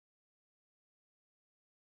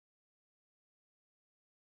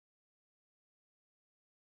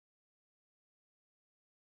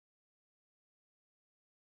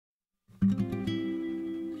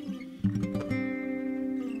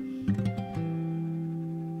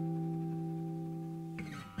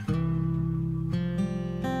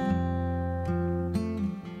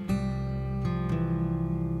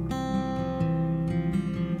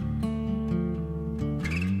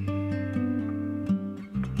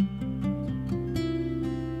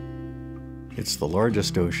It's the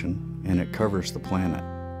largest ocean, and it covers the planet.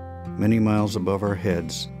 Many miles above our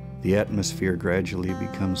heads, the atmosphere gradually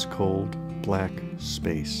becomes cold, black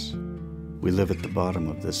space. We live at the bottom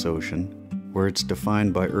of this ocean, where it's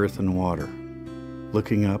defined by earth and water.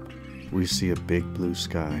 Looking up, we see a big blue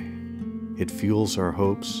sky. It fuels our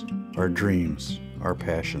hopes, our dreams, our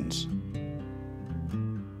passions.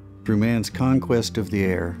 Through man's conquest of the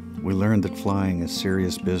air, we learned that flying is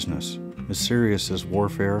serious business, as serious as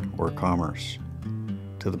warfare or commerce.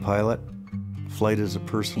 To the pilot, flight is a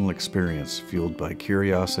personal experience fueled by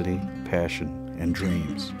curiosity, passion, and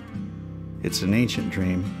dreams. It's an ancient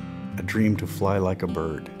dream, a dream to fly like a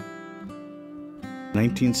bird.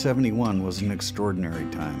 1971 was an extraordinary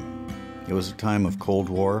time. It was a time of Cold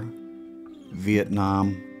War,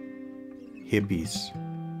 Vietnam, hippies,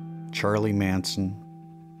 Charlie Manson,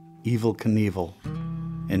 Evel Knievel,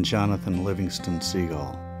 and Jonathan Livingston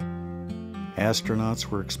Seagull. Astronauts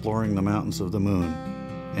were exploring the mountains of the moon,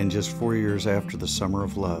 and just 4 years after the Summer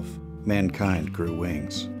of Love, mankind grew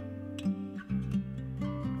wings.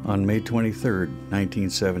 On May 23,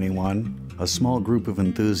 1971, a small group of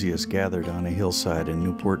enthusiasts gathered on a hillside in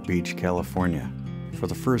Newport Beach, California, for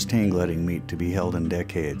the first hang gliding meet to be held in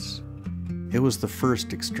decades. It was the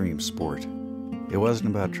first extreme sport. It wasn't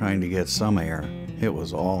about trying to get some air, it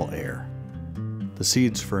was all air. The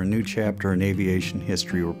seeds for a new chapter in aviation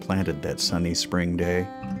history were planted that sunny spring day,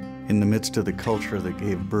 in the midst of the culture that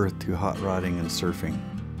gave birth to hot rodding and surfing.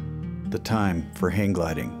 The time for hang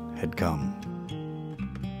gliding had come.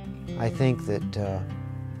 I think that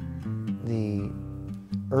the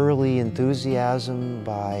early enthusiasm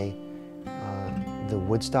by the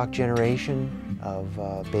Woodstock generation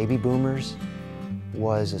of baby boomers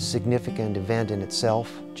was a significant event in itself.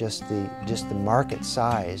 Just the market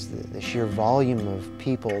size, the sheer volume of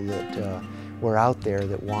people that were out there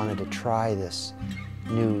that wanted to try this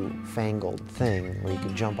new-fangled thing where you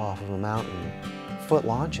could jump off of a mountain, foot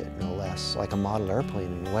launch it, no less, like a model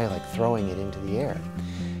airplane in a way, like throwing it into the air,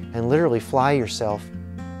 and literally fly yourself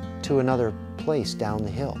to another place down the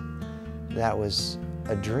hill. That was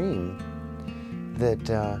a dream that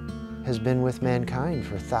has been with mankind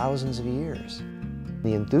for thousands of years.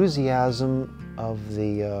 The enthusiasm of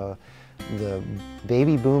the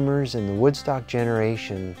baby boomers and the Woodstock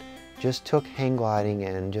generation just took hang gliding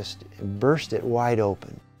and just burst it wide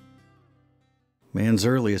open. Man's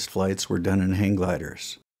earliest flights were done in hang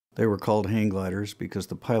gliders. They were called hang gliders because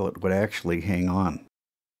the pilot would actually hang on.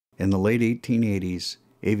 In the late 1880s,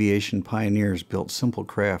 aviation pioneers built simple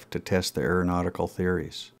craft to test their aeronautical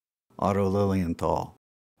theories. Otto Lilienthal,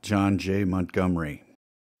 John J. Montgomery,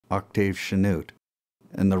 Octave Chanute,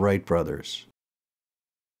 and the Wright brothers.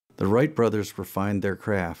 The Wright brothers refined their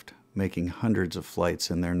craft, making hundreds of flights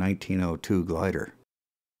in their 1902 glider.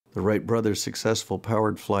 The Wright brothers' successful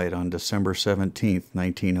powered flight on December 17,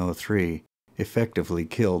 1903, effectively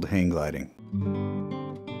killed hang gliding.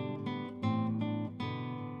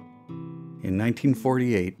 In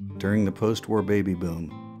 1948, during the post-war baby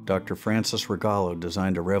boom, Dr. Francis Rogallo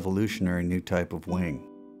designed a revolutionary new type of wing,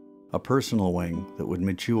 a personal wing that would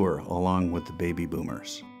mature along with the baby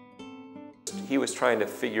boomers. He was trying to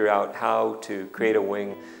figure out how to create a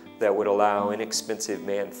wing that would allow inexpensive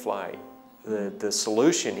manned flight. The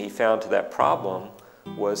solution he found to that problem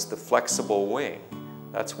was the flexible wing.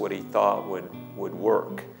 That's what he thought would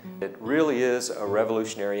work. It really is a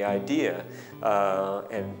revolutionary idea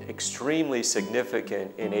and extremely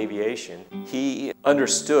significant in aviation. He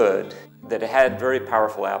understood that it had very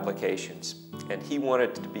powerful applications, and he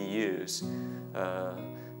wanted it to be used.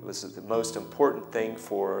 It was the most important thing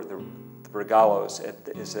for the Rogallos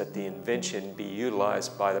is that the invention be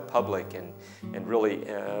utilized by the public and really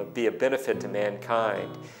be a benefit to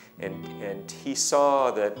mankind. And he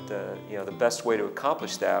saw that the best way to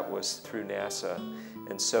accomplish that was through NASA.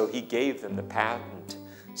 And so he gave them the patent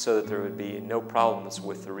so that there would be no problems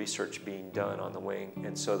with the research being done on the wing,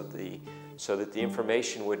 and so that the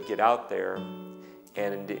information would get out there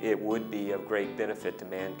and it would be of great benefit to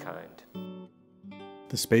mankind.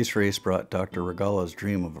 The space race brought Dr. Rogallo's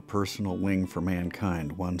dream of a personal wing for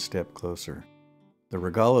mankind one step closer. The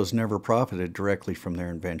Rogallos never profited directly from their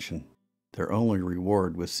invention. Their only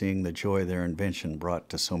reward was seeing the joy their invention brought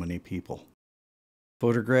to so many people.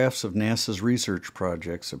 Photographs of NASA's research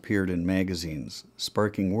projects appeared in magazines,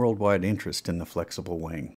 sparking worldwide interest in the flexible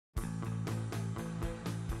wing.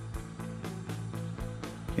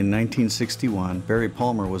 In 1961, Barry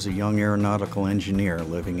Palmer was a young aeronautical engineer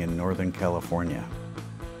living in Northern California.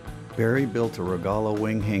 Barry built a Rogallo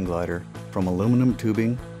wing hang glider from aluminum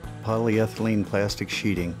tubing, polyethylene plastic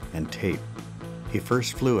sheeting, and tape. He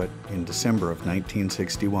first flew it in December of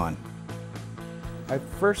 1961. I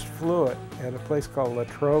first flew it at a place called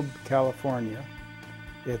Latrobe, California.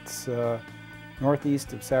 It's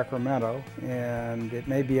northeast of Sacramento, and it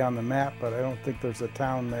may be on the map, but I don't think there's a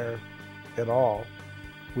town there at all.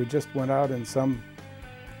 We just went out in some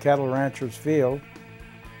cattle rancher's field,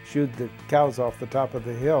 shooed the cows off the top of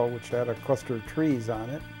the hill, which had a cluster of trees on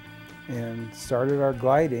it, and started our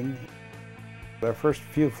gliding. Our first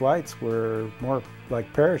few flights were more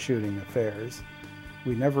like parachuting affairs.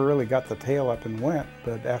 We never really got the tail up and went,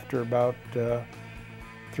 but after about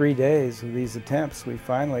 3 days of these attempts, we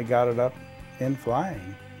finally got it up and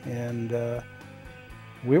flying. And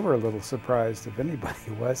we were a little surprised, if anybody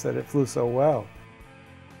was, that it flew so well.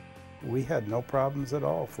 We had no problems at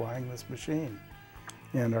all flying this machine.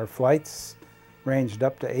 And our flights ranged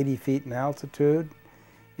up to 80 feet in altitude,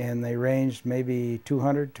 and they ranged maybe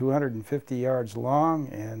 200, 250 yards long,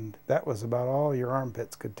 and that was about all your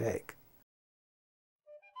armpits could take.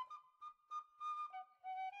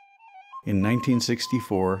 In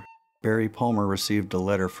 1964, Barry Palmer received a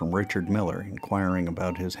letter from Richard Miller inquiring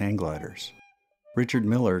about his hang gliders. Richard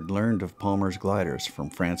Miller learned of Palmer's gliders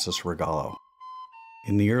from Francis Rogallo.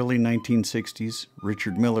 In the early 1960s,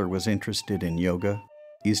 Richard Miller was interested in yoga,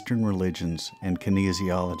 Eastern religions, and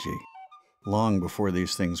kinesiology, long before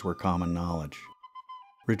these things were common knowledge.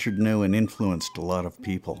 Richard knew and influenced a lot of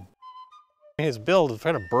people. His build is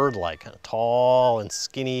kind of bird-like, kind of tall and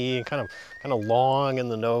skinny, and kind of long in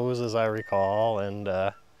the nose, as I recall, and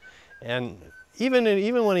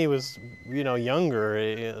even when he was,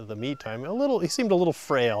 younger, the meat time, he seemed a little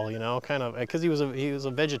frail, kind of, because he was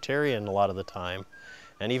a vegetarian a lot of the time,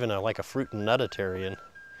 and even like a fruit and nutitarian,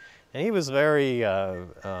 and he was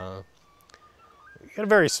he had a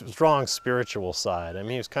very strong spiritual side. I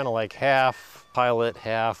mean, he was kind of like half pilot,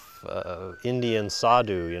 half Indian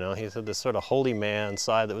sadhu, He had this sort of holy man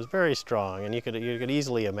side that was very strong, and you could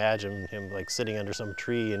easily imagine him like sitting under some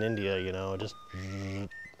tree in India, just.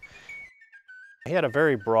 He had a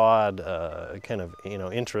very broad kind of,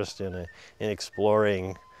 interest in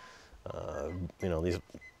exploring, these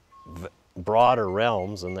broader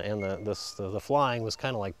realms, and the flying was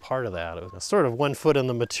kind of like part of that. It was sort of 1 foot in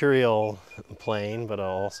the material plane, but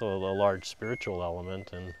also a large spiritual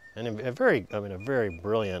element, and a very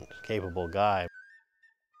brilliant, capable guy.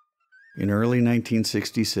 In early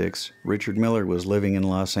 1966, Richard Miller was living in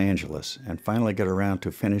Los Angeles and finally got around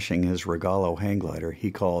to finishing his Rogallo hang glider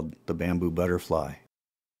he called the Bamboo Butterfly.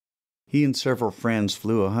 He and several friends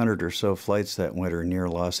flew 100 or so flights that winter near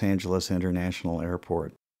Los Angeles International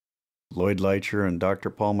Airport. Lloyd Licher and Dr.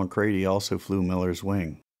 Paul MacCready also flew Miller's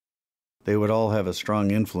wing. They would all have a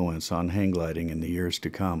strong influence on hang gliding in the years to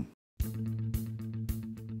come.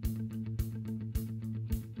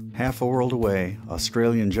 Half a world away,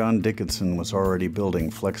 Australian John Dickinson was already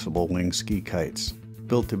building flexible wing ski kites,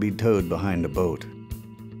 built to be towed behind a boat.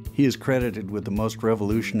 He is credited with the most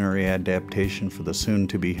revolutionary adaptation for the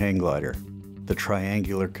soon-to-be hang glider, the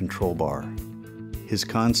triangular control bar. His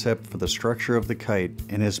concept for the structure of the kite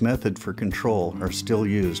and his method for control are still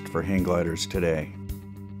used for hang gliders today.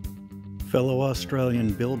 Fellow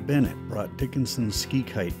Australian Bill Bennett brought Dickinson's ski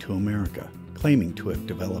kite to America, claiming to have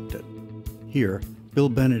developed it. Here, Bill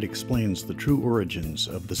Bennett explains the true origins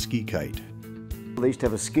of the ski kite. They used to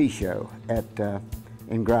have a ski show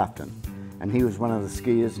in Grafton, and he was one of the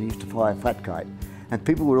skiers and he used to fly a flat kite. And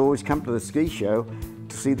people would always come to the ski show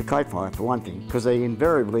to see the kite fly, for one thing, because they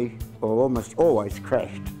invariably, or almost always,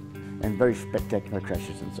 crashed, and very spectacular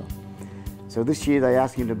crashes and so on. So this year they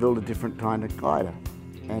asked him to build a different kind of glider,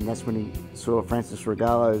 and that's when he saw Francis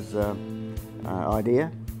Rogallo's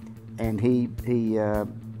idea, and he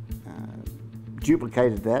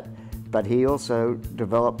duplicated that, but he also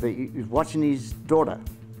developed he was watching his daughter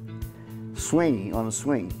swing on a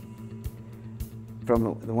swing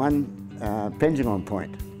from the one pendulum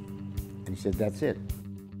point, and he said, that's it.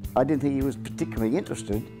 I didn't think he was particularly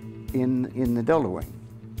interested in the delta wing,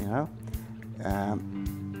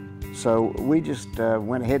 so we just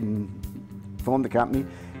went ahead and formed the company.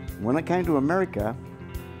 When I came to America,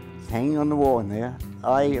 it's hanging on the wall in there,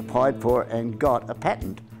 I applied for and got a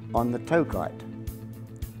patent on the tow kite.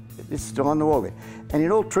 It's still on the wall there. And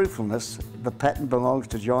in all truthfulness, the patent belongs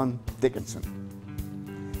to John Dickinson.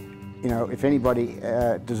 If anybody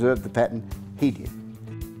deserved the patent, he did.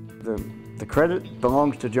 The credit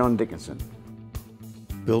belongs to John Dickinson.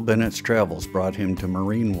 Bill Bennett's travels brought him to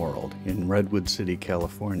Marine World in Redwood City,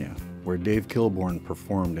 California, where Dave Kilbourne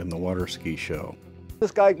performed in the water ski show.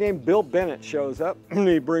 This guy named Bill Bennett shows up, and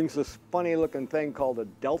he brings this funny-looking thing called a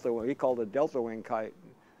delta wing. He called it a delta wing kite,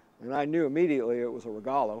 and I knew immediately it was a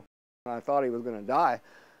Rogallo. I thought he was going to die.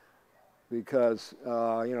 because,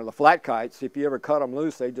 you know, the flat kites, if you ever cut them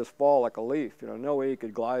loose, they just fall like a leaf. You know, no way you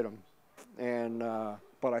could glide them. And,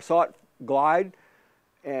 but I saw it glide,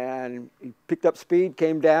 and he picked up speed,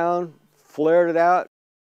 came down, flared it out,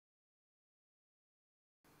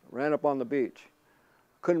 ran up on the beach.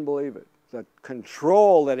 Couldn't believe it. The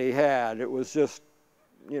control that he had, it was just,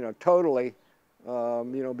 you know, totally,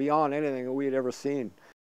 you know, beyond anything that we had ever seen.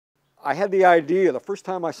 I had the idea, the first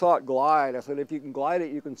time I saw it glide, I said, if you can glide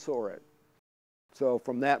it, you can soar it. So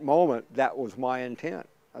from that moment, that was my intent.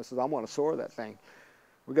 I said, I want to soar that thing.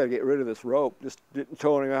 We got to get rid of this rope, just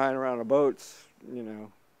towing behind around the boats, you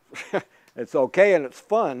know. It's okay and it's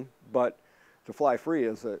fun, but to fly free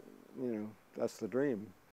is, you know, that's the dream.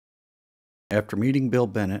 After meeting Bill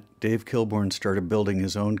Bennett, Dave Kilbourne started building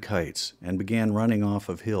his own kites and began running off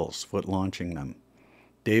of hills, foot launching them.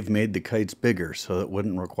 Dave made the kites bigger so it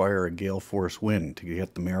wouldn't require a gale force wind to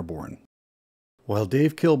get them airborne. While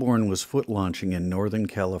Dave Kilbourne was foot launching in Northern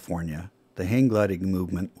California, the hang gliding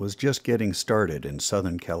movement was just getting started in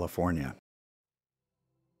Southern California.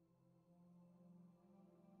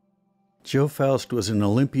 Joe Faust was an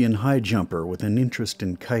Olympian high jumper with an interest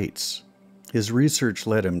in kites. His research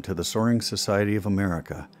led him to the Soaring Society of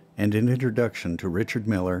America and an introduction to Richard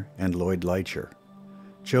Miller and Lloyd Licher.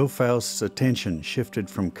 Joe Faust's attention shifted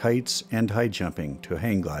from kites and high jumping to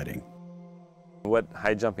hang gliding. What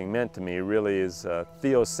high jumping meant to me really is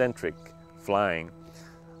theocentric flying.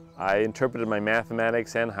 I interpreted my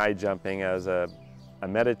mathematics and high jumping as a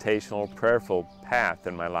meditational, prayerful path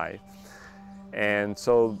in my life. And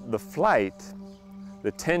so the flight,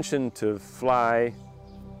 the tension to fly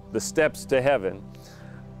the steps to heaven,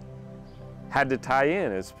 had to tie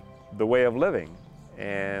in as the way of living.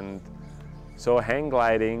 And so hang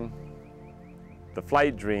gliding, the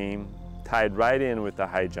flight dream, tied right in with the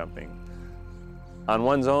high jumping. On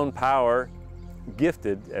one's own power,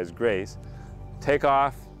 gifted as grace, take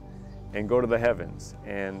off and go to the heavens.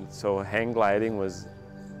 And so hang gliding was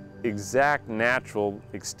exact natural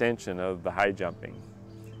extension of the high jumping.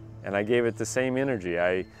 And I gave it the same energy.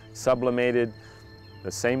 I sublimated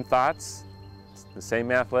the same thoughts, the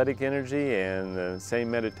same athletic energy, and the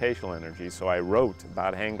same meditational energy. So I wrote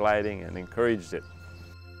about hang gliding and encouraged it.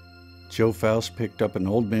 Joe Faust picked up an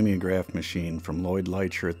old mimeograph machine from Lloyd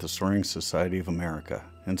Licher at the Soaring Society of America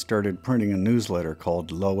and started printing a newsletter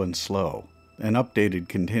called Low and Slow, an updated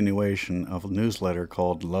continuation of a newsletter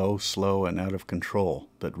called Low, Slow, and Out of Control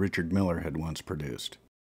that Richard Miller had once produced.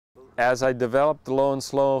 As I developed the Low and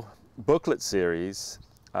Slow booklet series,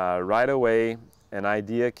 right away an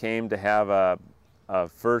idea came to have a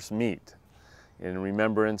first meet in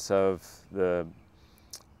remembrance of the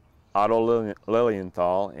Otto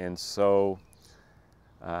Lilienthal, and so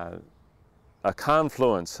a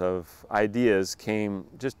confluence of ideas came,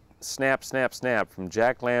 just snap, snap, snap, from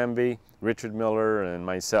Jack Lambie, Richard Miller, and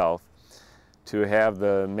myself to have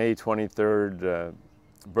the May 23rd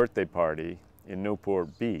birthday party in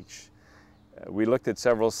Newport Beach. We looked at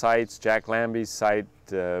several sites. Jack Lambie's site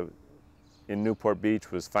in Newport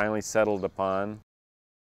Beach was finally settled upon.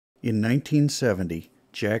 In 1970,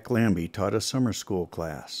 Jack Lambie taught a summer school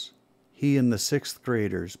class. He and the 6th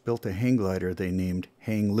graders built a hang glider they named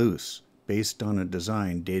Hang Loose, based on a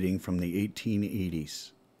design dating from the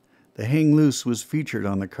 1880s. The Hang Loose was featured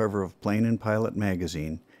on the cover of Plane and Pilot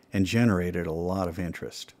magazine and generated a lot of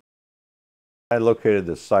interest. I located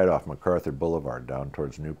this site off MacArthur Boulevard down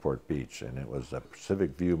towards Newport Beach, and it was a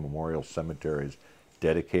Pacific View Memorial Cemetery's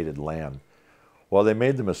dedicated land. Well, they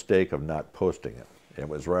made the mistake of not posting it. It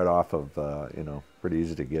was right off of, you know, pretty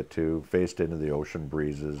easy to get to, faced into the ocean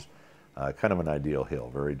breezes, kind of an ideal hill,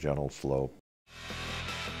 very gentle slope.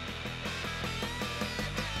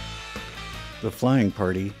 The flying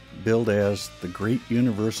party, billed as the Great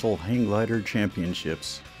Universal Hang Glider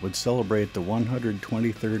Championships, would celebrate the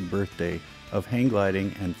 123rd birthday of hang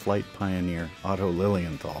gliding and flight pioneer Otto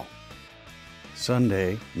Lilienthal.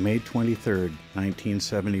 Sunday, May 23,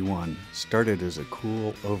 1971, started as a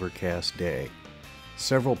cool, overcast day.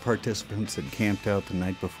 Several participants had camped out the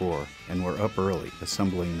night before and were up early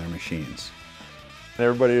assembling their machines.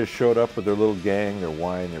 Everybody just showed up with their little gang, their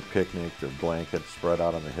wine, their picnic, their blankets spread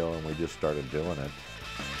out on the hill, and we just started doing it.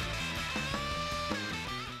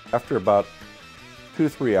 After about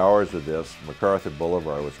 2-3 hours of this, MacArthur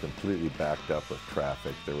Boulevard was completely backed up with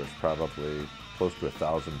traffic. There was probably close to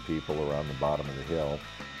 1,000 people around the bottom of the hill.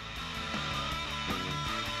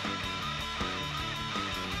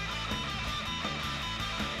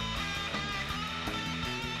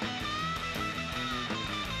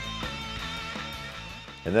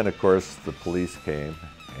 And then, of course, the police came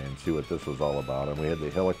and see what this was all about. And we had the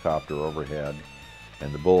helicopter overhead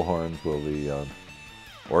and the bullhorns with the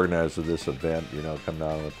organizer of this event, you know, come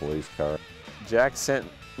down in a police car. Jack sent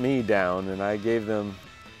me down and I gave them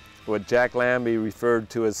what Jack Lambie referred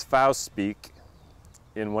to as Faust speak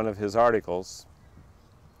in one of his articles.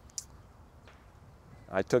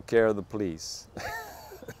 I took care of the police.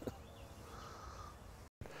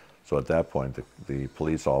 So at that point, the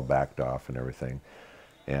police all backed off and everything.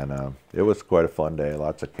 And it was quite a fun day.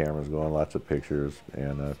 Lots of cameras going, lots of pictures,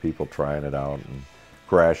 and people trying it out and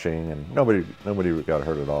crashing, and nobody got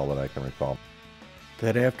hurt at all that I can recall.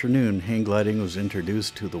 That afternoon, hang gliding was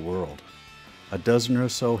introduced to the world. A dozen or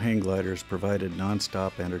so hang gliders provided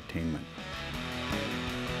non-stop entertainment.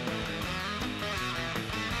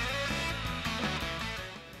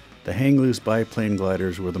 The hang-loose biplane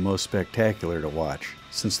gliders were the most spectacular to watch,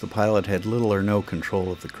 since the pilot had little or no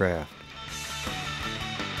control of the craft.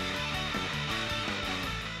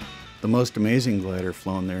 The most amazing glider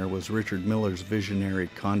flown there was Richard Miller's visionary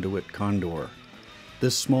Conduit Condor.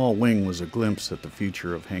 This small wing was a glimpse at the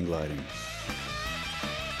future of hang gliding.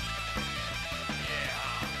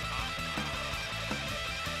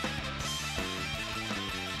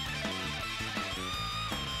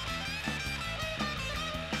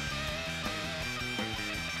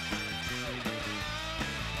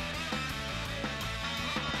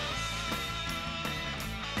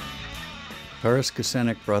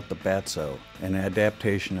 Kiceniuk brought the Batso, an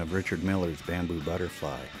adaptation of Richard Miller's bamboo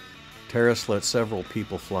butterfly. Terrace let several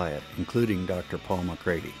people fly it, including Dr. Paul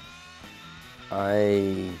MacCready.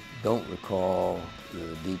 I don't recall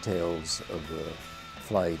the details of the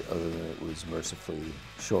flight other than it was mercifully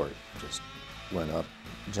short. Just went up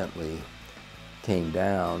gently, came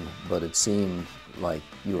down, but it seemed like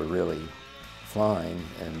you were really flying,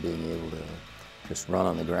 and being able to just run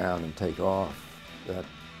on the ground and take off, that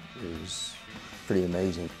is pretty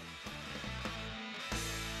amazing.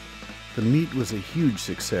 The meet was a huge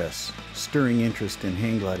success, stirring interest in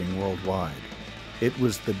hang gliding worldwide. It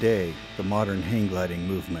was the day the modern hang gliding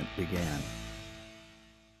movement began.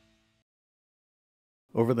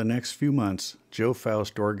 Over the next few months, Joe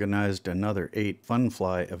Faust organized another 8 fun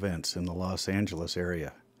fly events in the Los Angeles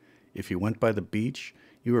area. If you went by the beach,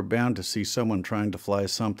 you were bound to see someone trying to fly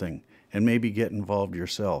something and maybe get involved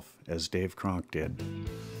yourself, as Dave Cronk did.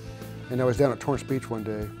 And I was down at Torrance Beach one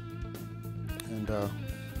day and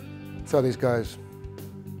saw these guys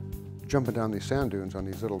jumping down these sand dunes on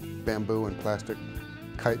these little bamboo and plastic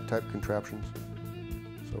kite-type contraptions.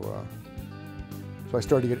 So I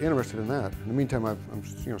started to get interested in that. In the meantime, I'm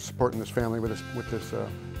supporting this family with this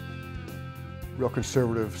real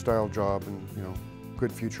conservative style job and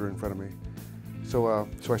good future in front of me. So I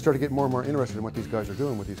started to get more and more interested in what these guys are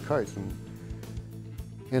doing with these kites,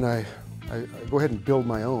 and I go ahead and build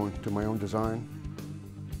my own, do my own design,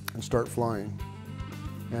 and start flying.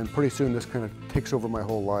 And pretty soon this kind of takes over my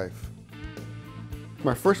whole life.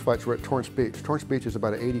 My first flights were at Torrance Beach. Torrance Beach is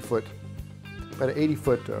about an 80-foot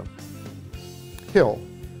hill,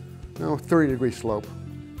 30-degree slope.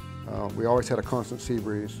 We always had a constant sea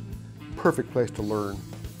breeze. Perfect place to learn.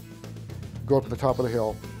 Go up to the top of the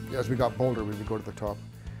hill. As we got bolder, we would go to the top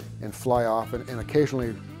and fly off, and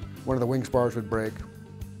occasionally one of the wing spars would break.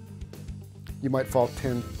 You might fall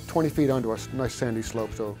 10, 20 feet onto a nice sandy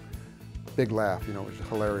slope, so big laugh, it was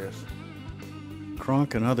hilarious.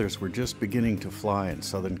 Cronk and others were just beginning to fly in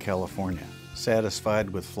Southern California,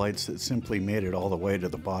 satisfied with flights that simply made it all the way to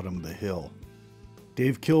the bottom of the hill.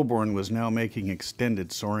 Dave Kilbourne was now making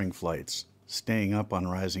extended soaring flights, staying up on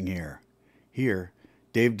rising air. Here,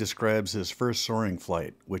 Dave describes his first soaring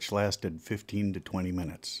flight, which lasted 15 to 20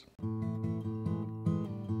 minutes.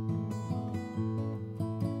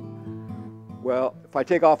 Well, if I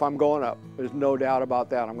take off, I'm going up. There's no doubt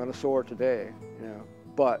about that. I'm going to soar today,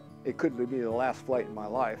 but it could be the last flight in my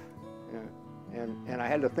life, and I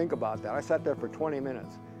had to think about that. I sat there for 20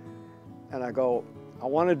 minutes, and I go, I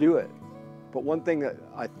want to do it. But one thing that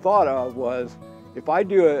I thought of was, if I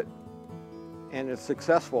do it and it's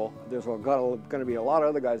successful, there's going to be a lot of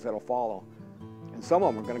other guys that'll follow, and some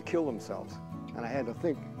of them are going to kill themselves. And I had to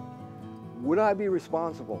think, would I be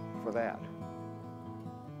responsible for that?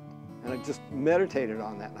 And I just meditated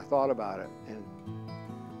on that, and I thought about it, and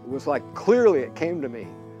it was like, clearly it came to me,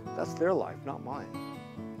 that's their life, not mine.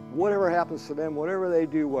 Whatever happens to them, whatever they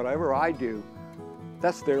do, whatever I do,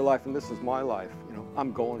 that's their life, and this is my life.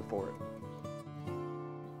 I'm going for it.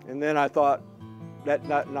 And then I thought, that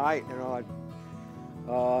night,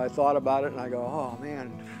 I thought about it, and I go, oh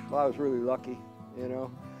man, well, I was really lucky,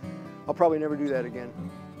 I'll probably never do that again.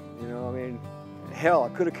 Hell,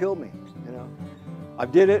 it could have killed me, I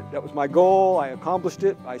did it, that was my goal, I accomplished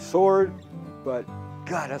it, I soared, but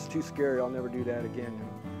God, that's too scary, I'll never do that again.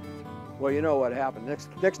 Well, you know what happened.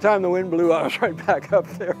 Next time the wind blew, I was right back up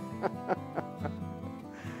there.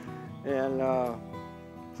 And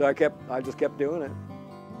so I just kept doing it.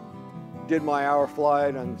 Did my hour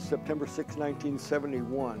flight on September 6,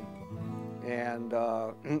 1971. And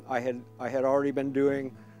I had already been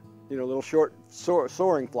doing, you know, little short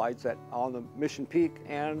soaring flights on the Mission Peak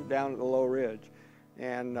and down at the low ridge.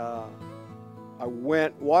 And I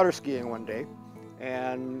went water skiing one day,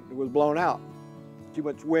 and it was blown out. Too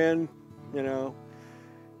much wind, you know.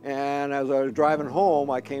 And as I was driving home,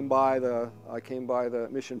 I came by the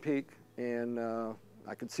Mission Peak, and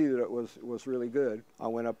I could see that it was really good. I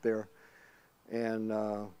went up there and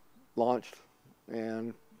launched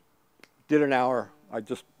and did an hour. I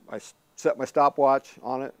set my stopwatch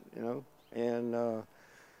on it, you know, and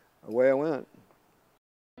away I went.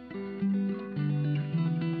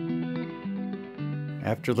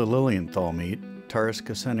 After the Lilienthal meet, Taras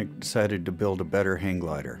Kiceniuk decided to build a better hang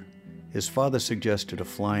glider. His father suggested a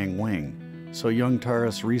flying wing, so young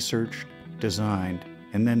Taras researched, designed,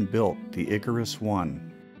 and then built the Icarus I.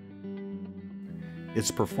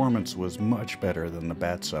 Its performance was much better than the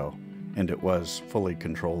Batso, and it was fully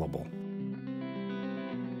controllable.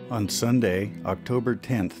 On Sunday, October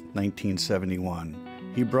 10th,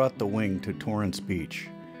 1971, he brought the wing to Torrance Beach.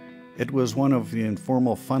 It was one of the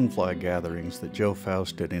informal fun fly gatherings that Joe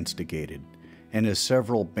Faust had instigated, and as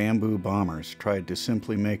several bamboo bombers tried to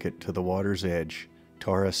simply make it to the water's edge,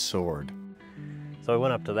 Taras soared. So I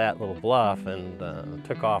went up to that little bluff and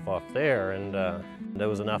took off there, and there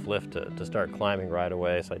was enough lift to start climbing right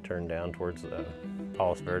away, so I turned down towards the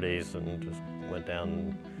Palos Verdes and just went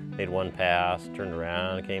down, made one pass, turned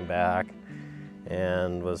around, came back,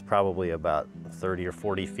 and was probably about 30 or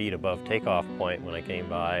 40 feet above takeoff point when I came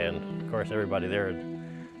by, and of course everybody there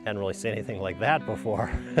hadn't really seen anything like that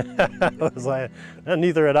before. I was like,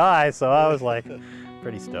 neither had I, so I was like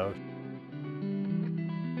pretty stoked.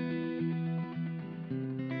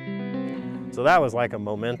 So that was like a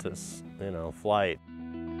momentous, you know, flight.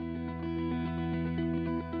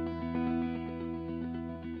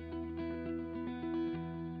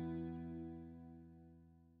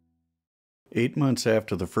 Eight months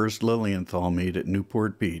after the first Lilienthal meet at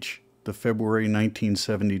Newport Beach, the February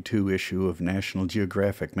 1972 issue of National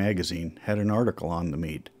Geographic magazine had an article on the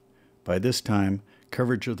meet. By this time,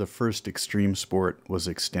 coverage of the first extreme sport was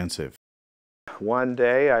extensive. One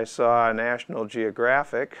day I saw a National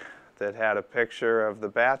Geographic that had a picture of the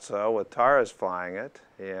Batso with Taras flying it,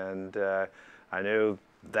 and I knew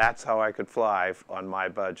that's how I could fly on my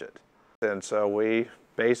budget. And so we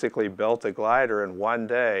basically built a glider in one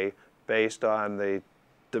day based on the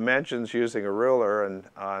dimensions using a ruler and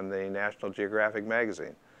on the National Geographic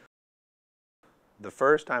magazine. The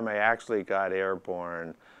first time I actually got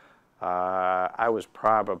airborne, I was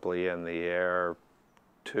probably in the air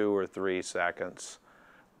 2 or 3 seconds.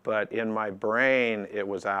 But in my brain, it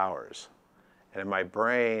was hours. And in my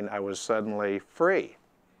brain, I was suddenly free.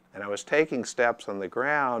 And I was taking steps on the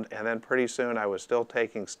ground, and then pretty soon I was still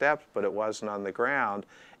taking steps, but it wasn't on the ground.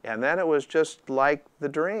 And then it was just like the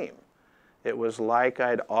dream. It was like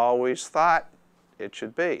I'd always thought it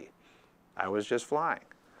should be. I was just flying.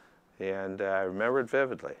 And I remember it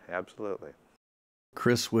vividly, absolutely.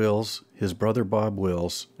 Chris Wills, his brother Bob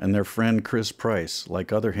Wills, and their friend Chris Price,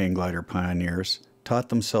 like other hang glider pioneers, taught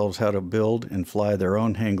themselves how to build and fly their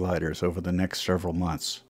own hang gliders over the next several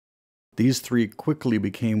months. These three quickly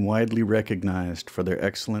became widely recognized for their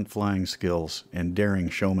excellent flying skills and daring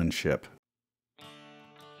showmanship.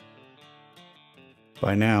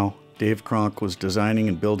 By now, Dave Cronk was designing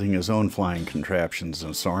and building his own flying contraptions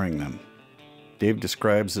and soaring them. Dave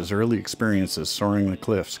describes his early experiences soaring the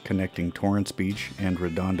cliffs connecting Torrance Beach and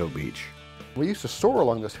Redondo Beach. We used to soar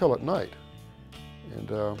along this hill at night,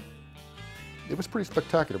 and it was pretty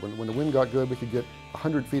spectacular. When the wind got good, we could get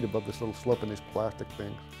 100 feet above this little slope in these plastic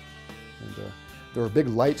things. And there were big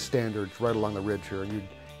light standards right along the ridge here, and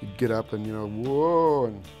you'd get up and, you know, whoa,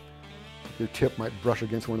 and your tip might brush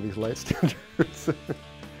against one of these light standards.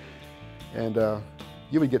 And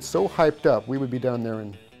you would get so hyped up, we would be down there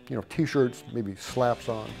in, you know, t-shirts, maybe slaps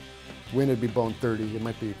on. Wind would be blowing 30, it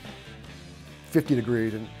might be 50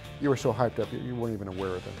 degrees, and you were so hyped up, you weren't even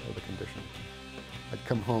aware of the conditions. I'd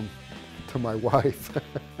come home to my wife,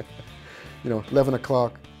 you know, 11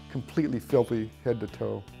 o'clock, completely filthy, head to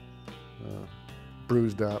toe,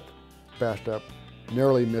 bruised up, bashed up,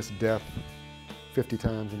 narrowly missed death 50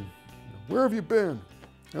 times, and, you know, where have you been?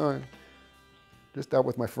 Oh, just out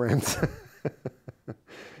with my friends.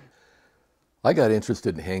 I got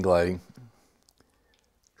interested in hang gliding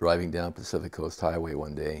driving down Pacific Coast Highway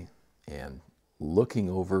one day and looking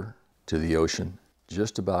over to the ocean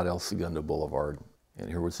just about El Segundo Boulevard. And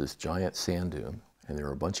here was this giant sand dune, and there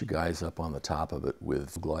were a bunch of guys up on the top of it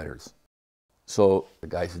with gliders. So the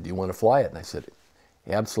guy said, "Do you want to fly it?" And I said,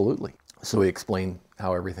 "Absolutely." So he explained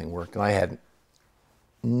how everything worked. And I had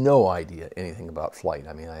no idea anything about flight.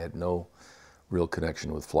 I mean, I had no real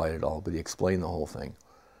connection with flight at all, but he explained the whole thing.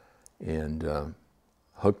 And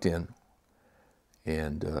hooked in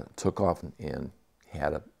and took off and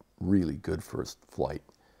had a really good first flight.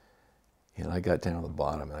 And I got down to the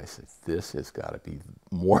bottom and I said, this has got to be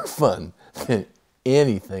more fun than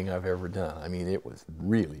anything I've ever done. I mean, it was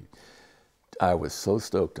really, I was so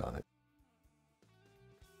stoked on it.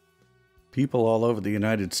 People all over the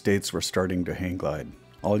United States were starting to hang glide.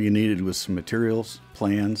 All you needed was some materials,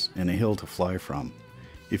 plans, and a hill to fly from.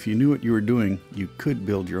 If you knew what you were doing, you could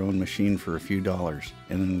build your own machine for a few dollars,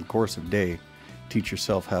 and in the course of a day, teach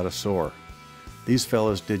yourself how to soar. These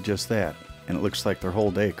fellows did just that, and it looks like their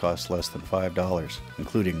whole day cost less than $5,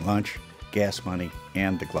 including lunch, gas money,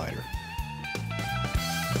 and the glider.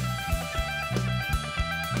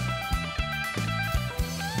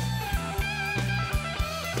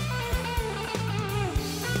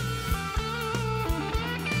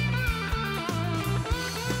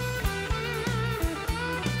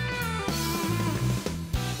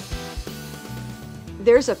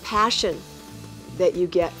 There's a passion that you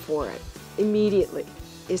get for it immediately.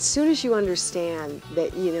 As soon as you understand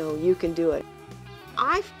that, you can do it.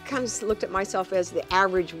 I've kind of looked at myself as the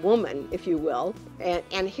average woman, if you will,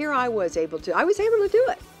 and here I was able to do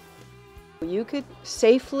it. You could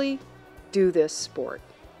safely do this sport.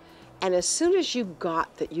 And as soon as you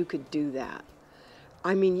got that you could do that,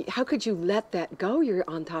 I mean, how could you let that go? You're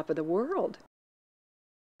on top of the world.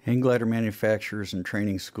 Hang glider manufacturers and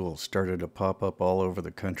training schools started to pop up all over the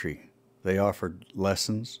country. They offered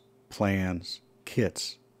lessons, plans,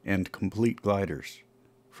 kits, and complete gliders.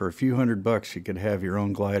 For a few $100 you could have your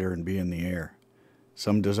own glider and be in the air.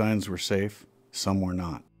 Some designs were safe, some were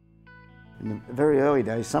not. In the very early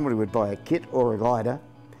days, somebody would buy a kit or a glider,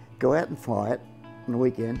 go out and fly it on the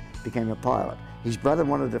weekend, became a pilot. His brother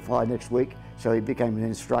wanted to fly next week, so he became an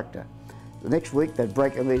instructor. The next week, they'd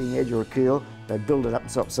break a leading edge or a keel, they'd build it up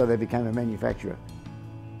so they became a manufacturer,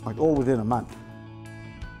 like all within a month.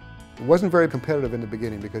 It wasn't very competitive in the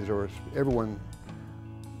beginning because there was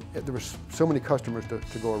so many customers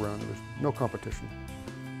to go around. There was no competition.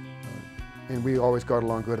 And we always got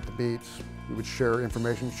along good at the beach. We would share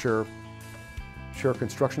information, share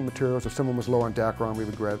construction materials. If someone was low on Dacron, we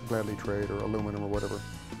would gladly trade, or aluminum or whatever.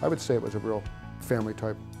 I would say it was a real family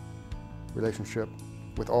type relationship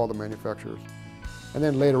with all the manufacturers. And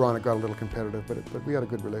then later on it got a little competitive, but we had a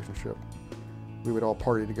good relationship. We would all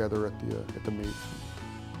party together at the meets.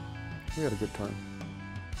 We had a good time.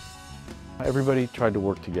 Everybody tried to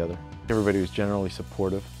work together. Everybody was generally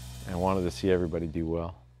supportive and wanted to see everybody do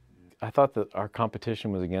well. I thought that our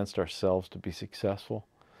competition was against ourselves to be successful,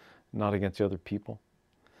 not against the other people.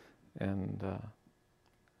 And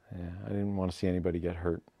I didn't want to see anybody get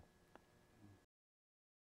hurt.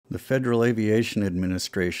 The Federal Aviation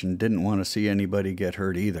Administration didn't want to see anybody get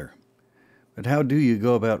hurt either. But how do you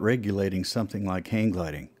go about regulating something like hang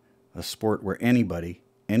gliding, a sport where anybody,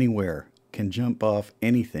 anywhere, can jump off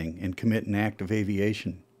anything and commit an act of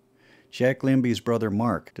aviation? Jack Lambie's brother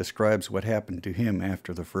Mark describes what happened to him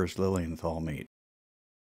after the first Lilienthal meet.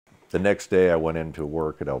 The next day I went into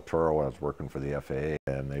work at El Toro when I was working for the FAA,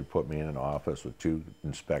 and they put me in an office with two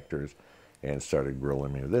inspectors and started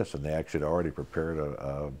grilling me with this. And they actually had already prepared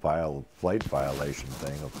a flight violation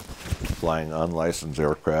thing of flying unlicensed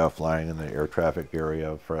aircraft, flying in the air traffic area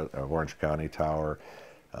of Orange County Tower,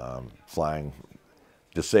 flying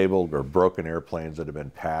disabled or broken airplanes that have been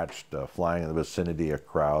patched, flying in the vicinity of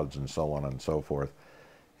crowds, and so on and so forth.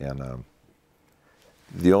 And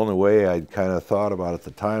the only way I'd kind of thought about at the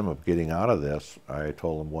time of getting out of this, I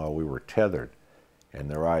told them, well, we were tethered, and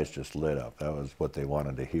their eyes just lit up. That was what they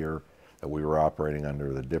wanted to hear, that we were operating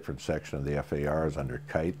under the different section of the FARs under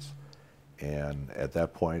kites. And at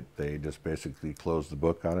that point, they just basically closed the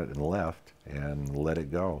book on it and left and let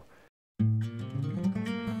it go.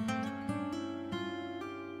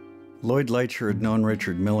 Lloyd Licher had known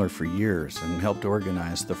Richard Miller for years and helped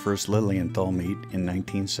organize the first Lilienthal meet in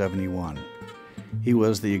 1971. He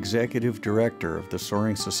was the executive director of the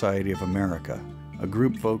Soaring Society of America, a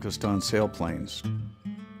group focused on sailplanes.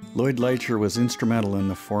 Lloyd Licher was instrumental in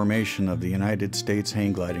the formation of the United States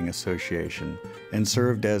Hang Gliding Association and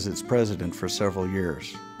served as its president for several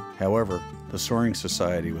years. However, the Soaring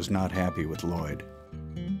Society was not happy with Lloyd.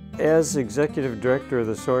 As executive director of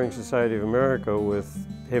the Soaring Society of America, with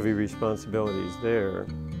heavy responsibilities there,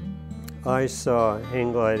 I saw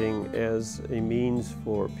hang gliding as a means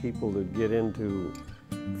for people to get into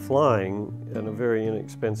flying on a very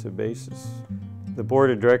inexpensive basis. The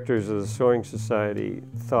board of directors of the Soaring Society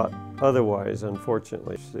thought otherwise,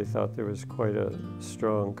 unfortunately. They thought there was quite a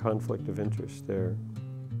strong conflict of interest there.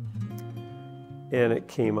 And it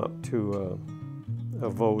came up to a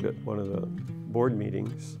vote at one of the board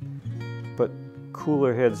meetings. But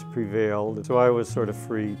cooler heads prevailed, so I was sort of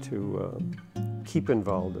free to keep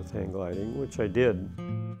involved with hang gliding, which I did.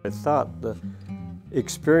 I thought the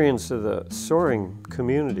experience of the soaring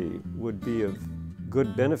community would be of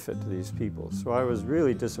good benefit to these people. So I was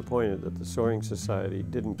really disappointed that the Soaring Society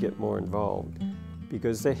didn't get more involved,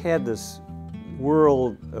 because they had this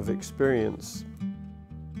world of experience.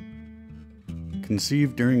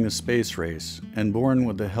 Conceived during the space race and born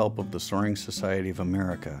with the help of the Soaring Society of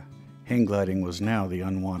America, hang gliding was now the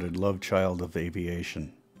unwanted love child of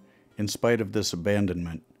aviation. In spite of this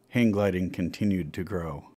abandonment, hang gliding continued to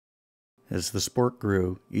grow. As the sport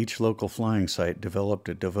grew, each local flying site developed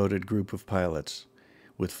a devoted group of pilots,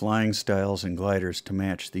 with flying styles and gliders to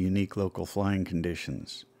match the unique local flying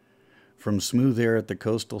conditions. From smooth air at the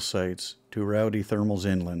coastal sites to rowdy thermals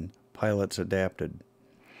inland, pilots adapted.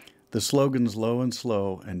 The slogans "low and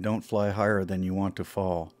slow" and "don't fly higher than you want to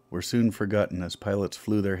fall" were soon forgotten as pilots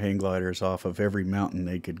flew their hang gliders off of every mountain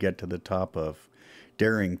they could get to the top of,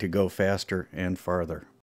 daring to go faster and farther.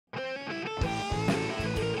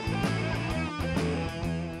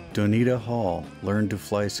 Donnita Hall learned to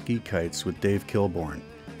fly ski kites with Dave Kilbourne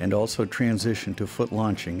and also transitioned to foot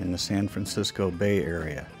launching in the San Francisco Bay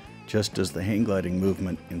Area, just as the hang gliding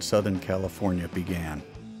movement in Southern California began.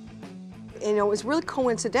 You know, it was really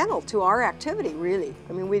coincidental to our activity, really.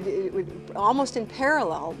 I mean, we almost in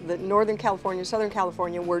parallel, the Northern California, Southern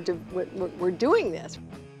California were doing this.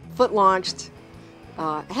 Foot-launched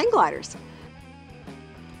hang gliders.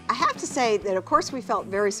 I have to say that, of course, we felt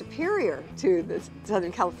very superior to the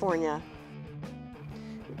Southern California.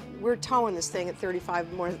 We're towing this thing at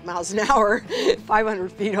 35 miles an hour,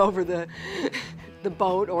 500 feet over the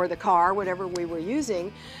boat or the car, whatever we were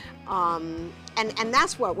using. And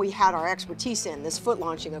that's what we had our expertise in. This foot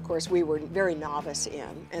launching, of course, we were very novice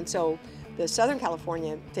in. And so the Southern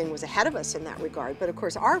California thing was ahead of us in that regard. But of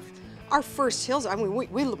course, our first hills, I mean,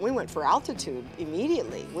 we went for altitude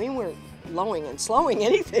immediately. We weren't lowing and slowing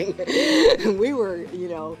anything. We were, you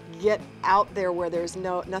know, get out there where there's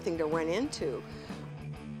nothing to run into.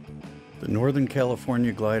 The Northern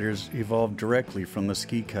California gliders evolved directly from the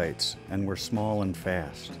ski kites and were small and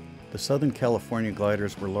fast. The Southern California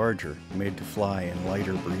gliders were larger, made to fly in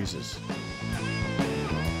lighter breezes.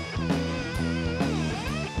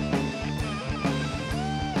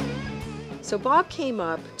 So Bob came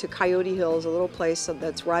up to Coyote Hills, a little place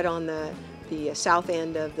that's right on the south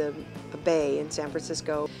end of the bay in San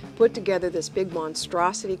Francisco, put together this big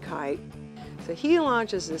monstrosity kite. So he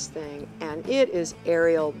launches this thing, and it is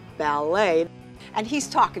aerial ballet. And he's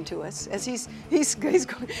talking to us as he's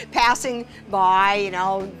passing by, you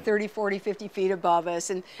know, 30, 40, 50 feet above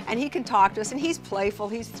us, and he can talk to us, and he's playful.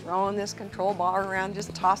 He's throwing this control bar around,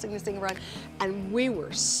 just tossing this thing around, and we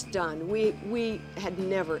were stunned. We had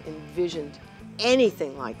never envisioned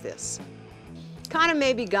anything like this. Kind of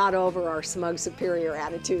maybe got over our smug superior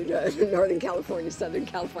attitude of Northern California, Southern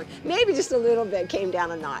California. Maybe just a little bit, came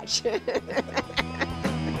down a notch.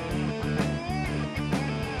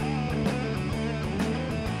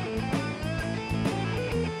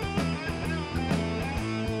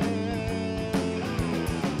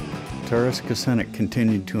 Kiceniuk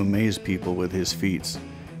continued to amaze people with his feats.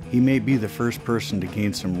 He may be the first person to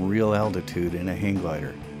gain some real altitude in a hang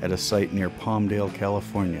glider at a site near Palmdale,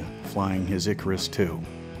 California, flying his Icarus II.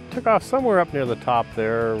 Took off somewhere up near the top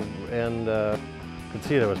there, and could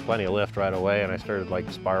see there was plenty of lift right away, and I started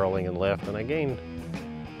like spiraling in lift, and I gained,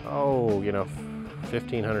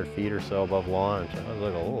 1,500 feet or so above launch. I was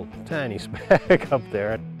like a little tiny speck up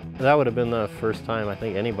there. That would have been the first time I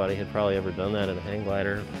think anybody had probably ever done that in a hang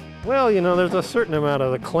glider. Well, you know, there's a certain amount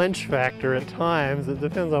of the clench factor at times. It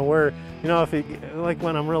depends on where, you know, if like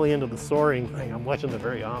when I'm really into the soaring thing, I'm watching the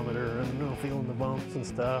variometer and, you know, feeling the bumps and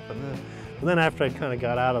stuff. And then after I kind of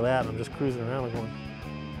got out of that, I'm just cruising around and going,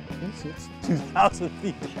 it's 2,000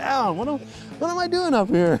 feet down. What am I doing up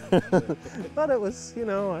here? But it was, you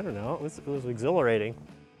know, I don't know, it was exhilarating.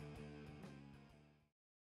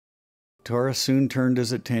 Torres soon turned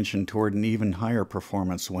his attention toward an even higher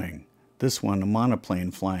performance wing. This one a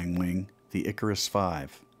monoplane flying wing, the Icarus V.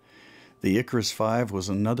 The Icarus V was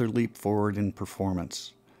another leap forward in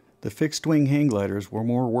performance. The fixed-wing hang gliders were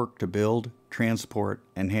more work to build, transport,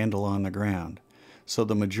 and handle on the ground, so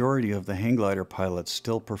the majority of the hang glider pilots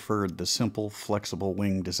still preferred the simple, flexible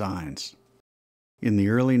wing designs. In the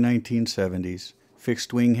early 1970s,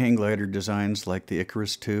 Fixed-wing hang glider designs like the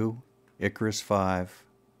Icarus II, Icarus V,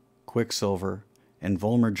 Quicksilver, and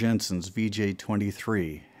Volmer Jensen's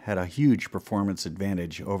VJ-23 had a huge performance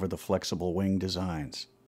advantage over the flexible wing designs.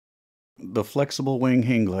 The flexible wing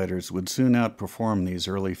hang gliders would soon outperform these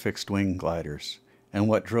early fixed-wing gliders, and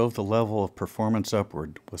what drove the level of performance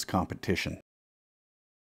upward was competition.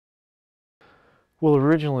 Well,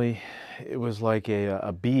 originally it was like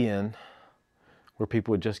a be-in where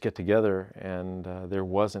people would just get together and there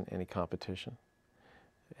wasn't any competition.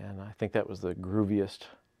 And I think that was the grooviest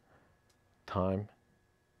time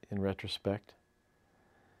in retrospect.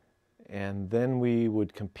 And then we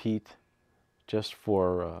would compete just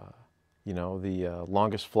for, you know, the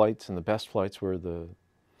longest flights, and the best flights were the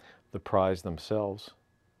prize themselves.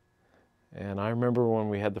 And I remember when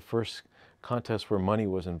we had the first contest where money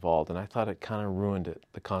was involved, and I thought it kind of ruined it,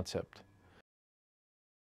 the concept.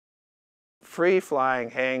 Free-flying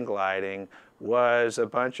hang gliding was a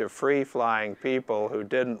bunch of free-flying people who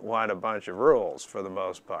didn't want a bunch of rules for the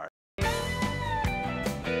most part.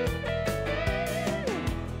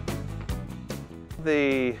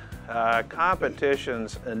 The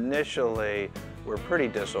competitions initially were pretty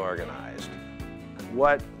disorganized.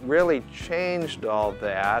 What really changed all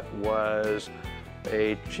that was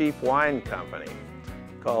a cheap wine company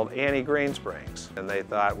called Annie Greensprings. And they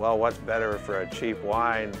thought, well, what's better for a cheap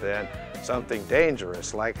wine than something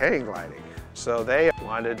dangerous like hang gliding? So they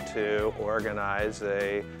wanted to organize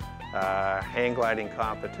a hang gliding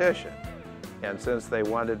competition. And since they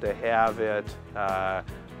wanted to have it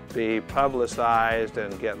be publicized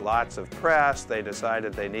and get lots of press, they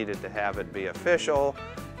decided they needed to have it be official.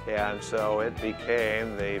 And so it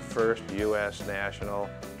became the first U.S. National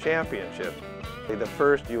Championship. The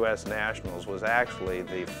first U.S. Nationals was actually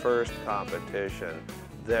the first competition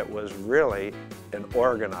that was really an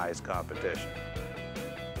organized competition.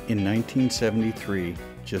 In 1973,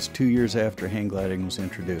 just 2 years after hang gliding was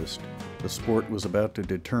introduced, the sport was about to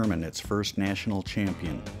determine its first national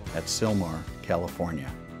champion at Sylmar,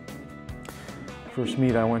 California. The first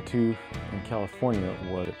meet I went to in California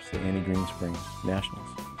was the Annie Greensprings Nationals,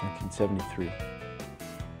 1973.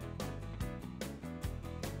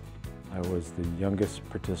 I was the youngest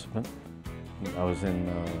participant. I was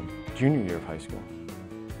in junior year of high school,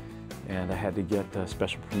 and I had to get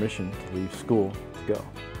special permission to leave school to go.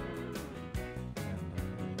 And,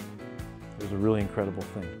 it was a really incredible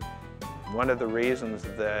thing. One of the reasons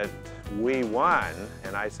that we won,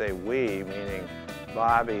 and I say we, meaning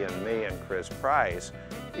Bobby and me and Chris Price,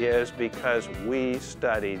 is because we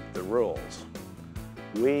studied the rules.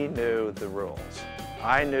 We knew the rules.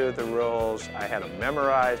 I knew the rules, I had them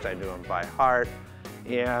memorized, I knew them by heart,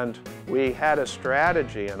 and we had a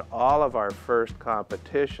strategy in all of our first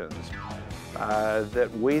competitions that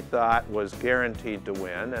we thought was guaranteed to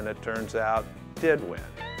win, and it turns out did win.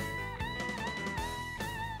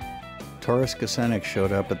 Taurus Kiceniuk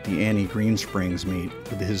showed up at the Annie Greensprings meet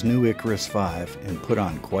with his new Icarus V and put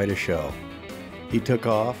on quite a show. He took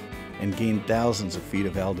off and gained thousands of feet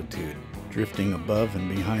of altitude, drifting above and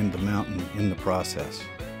behind the mountain in the process.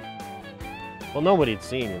 Well, nobody had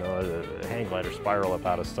seen, a hang glider spiral up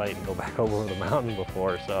out of sight and go back over the mountain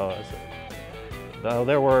before, so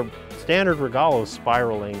there were standard regalos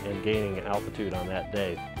spiraling and gaining altitude on that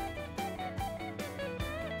day.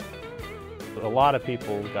 A lot of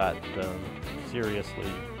people got seriously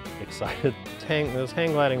excited. This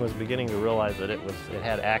hang gliding was beginning to realize that it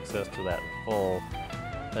had access to that full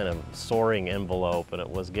kind of soaring envelope, and it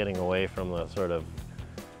was getting away from the sort of,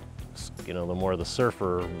 the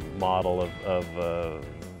surfer model of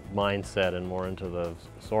mindset and more into the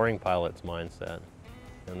soaring pilot's mindset.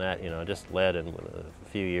 And that, just led in a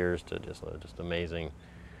few years to just amazing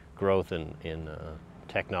growth in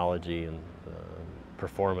technology and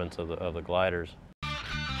performance of the gliders.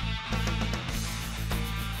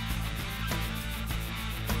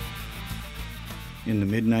 In the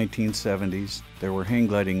mid-1970s, there were hang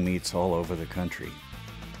gliding meets all over the country.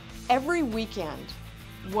 Every weekend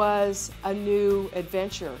was a new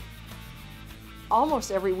adventure.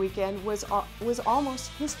 Almost every weekend was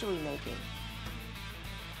almost history-making.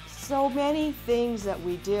 So many things that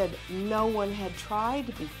we did, no one had tried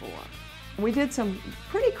before. We did some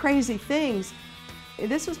pretty crazy things.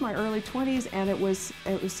 This was my early 20s, and it was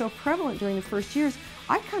so prevalent during the first years,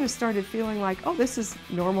 I kind of started feeling like, oh, this is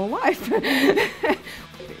normal life.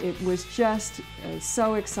 It was just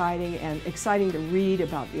so exciting, and exciting to read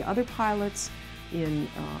about the other pilots in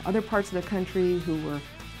other parts of the country who were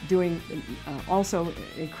doing also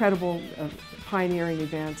incredible pioneering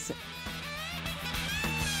events.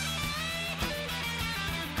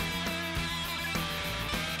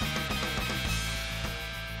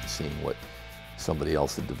 Seeing what somebody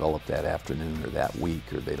else had developed that afternoon or that week,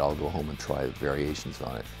 or they'd all go home and try variations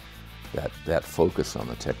on it. That focus on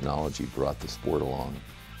the technology brought the sport along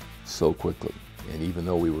so quickly. And even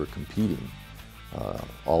though we were competing,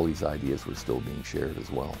 all these ideas were still being shared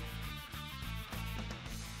as well.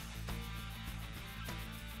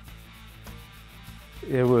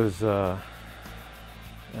 It was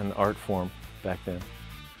an art form back then,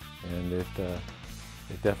 and it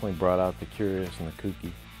definitely brought out the curious and the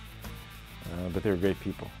kooky, but they were great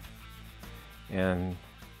people. And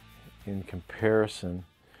in comparison,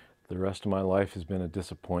 the rest of my life has been a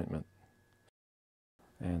disappointment.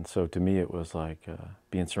 And so to me it was like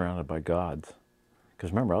being surrounded by gods.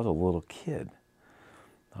 Because remember, I was a little kid.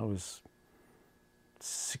 I was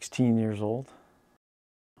 16 years old.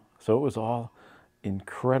 So it was all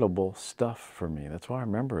incredible stuff for me. That's why I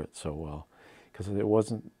remember it so well. Because there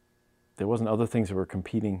wasn't other things that were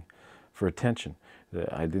competing for attention.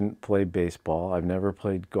 I didn't play baseball. I've never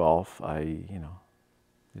played golf.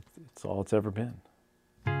 It's all it's ever been.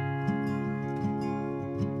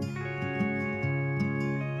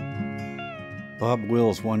 Bob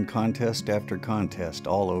Wills won contest after contest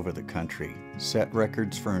all over the country, set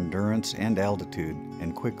records for endurance and altitude,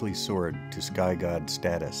 and quickly soared to sky god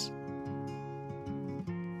status.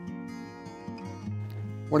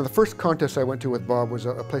 One of the first contests I went to with Bob was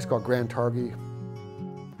a place called Grand Targhee.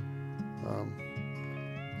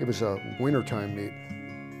 It was a wintertime meet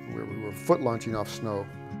where we were foot launching off snow.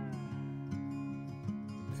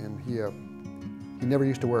 And he never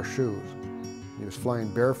used to wear shoes. He was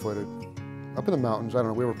flying barefooted up in the mountains. I don't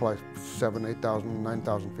know, we were probably 7,000, 8,000,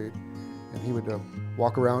 9,000 feet. And he would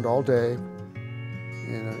walk around all day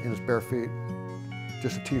in his bare feet,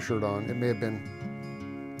 just a t-shirt on. It may have been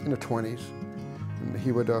in the 20s. And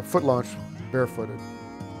he would foot launch barefooted.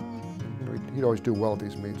 He'd always do well at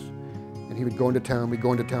these meets. And he would go into town, we'd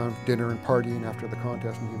go into town for dinner and partying after the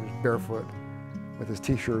contest, and he was barefoot with his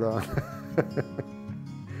t-shirt on.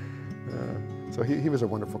 So he was a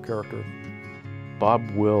wonderful character. Bob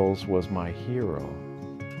Wills was my hero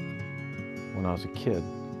when I was a kid.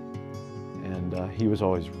 And he was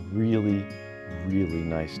always really, really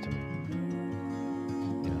nice to me.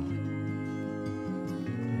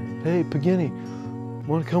 Hey, Peghiny,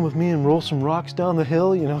 want to come with me and roll some rocks down the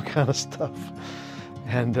hill? You know, kind of stuff.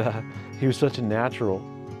 And he was such a natural.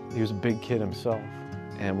 He was a big kid himself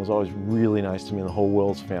and was always really nice to me, and the whole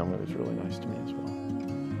Wills family was really nice to me as well.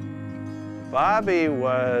 Bobby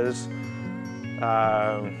was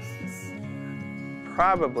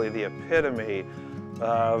probably the epitome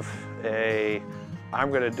of a I'm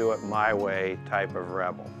going to do it my way type of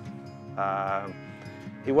rebel.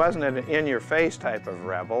 He wasn't an in-your-face type of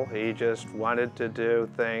rebel. He just wanted to do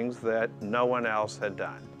things that no one else had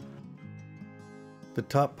done. The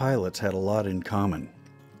top pilots had a lot in common.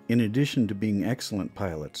 In addition to being excellent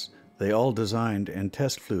pilots, they all designed and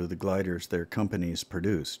test flew the gliders their companies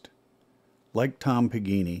produced. Like Tom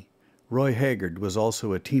Peghiny, Roy Haggard was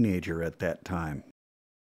also a teenager at that time.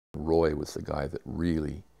 Roy was the guy that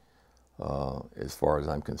really, as far as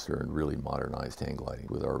I'm concerned, really modernized hang gliding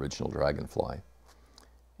with our original Dragonfly.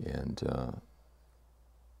 And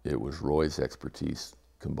it was Roy's expertise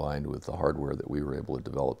combined with the hardware that we were able to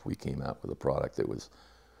develop. We came out with a product that was,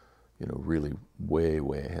 really way,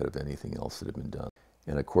 way ahead of anything else that had been done.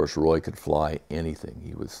 And of course, Roy could fly anything.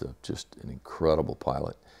 He was just an incredible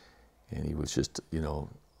pilot. And he was just, a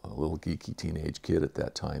little geeky teenage kid at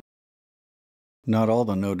that time. Not all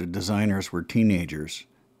the noted designers were teenagers.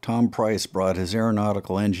 Tom Price brought his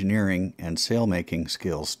aeronautical engineering and sailmaking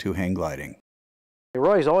skills to hang gliding.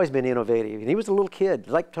 Roy's always been innovative, and he was a little kid,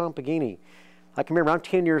 like Tom Peghiny. I can remember I'm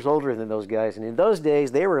 10 years older than those guys, and in those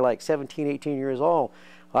days they were like 17, 18 years old.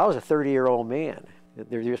 Well, I was a 30-year-old man.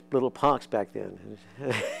 They're just little punks back then.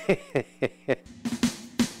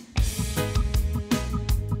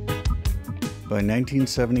 By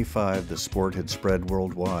 1975, the sport had spread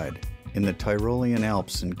worldwide. In the Tyrolean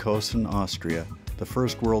Alps in Kösen, Austria, the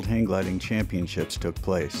first World Hang Gliding Championships took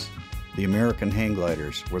place. The American hang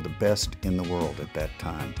gliders were the best in the world at that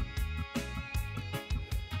time.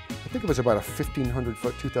 I think it was about a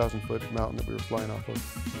 1,500-foot, 2,000-foot mountain that we were flying off of.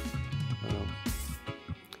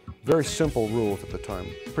 Very simple rules at the time,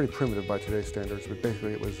 pretty primitive by today's standards, but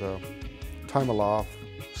basically it was time aloft,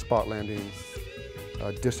 spot landing,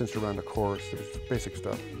 distance around the course. It was basic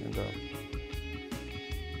stuff. And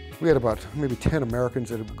we had about maybe 10 Americans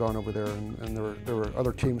that had gone over there, and there were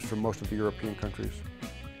other teams from most of the European countries.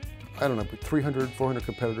 I don't know, 300, 400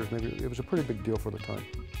 competitors maybe. It was a pretty big deal for the time.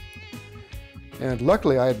 And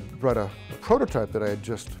luckily I had brought a prototype that I had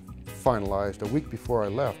just finalized a week before I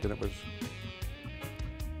left, and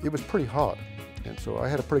it was pretty hot. And so I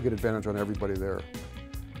had a pretty good advantage on everybody there.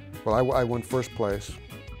 Well, I won first place.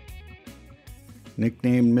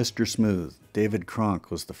 Nicknamed Mr. Smooth, David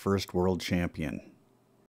Cronk was the first world champion.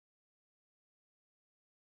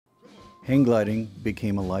 Hang gliding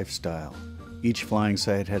became a lifestyle. Each flying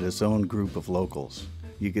site had its own group of locals.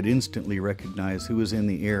 You could instantly recognize who was in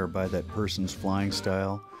the air by that person's flying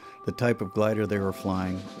style, the type of glider they were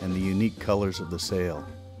flying, and the unique colors of the sail.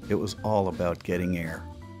 It was all about getting air.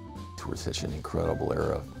 It was such an incredible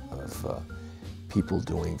era of people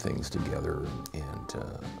doing things together and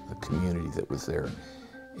a community that was there.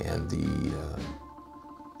 And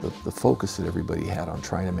the focus that everybody had on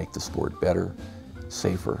trying to make the sport better,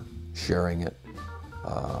 safer, sharing it,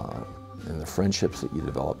 and the friendships that you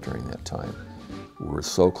developed during that time were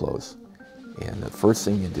so close. And the first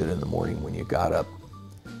thing you did in the morning when you got up,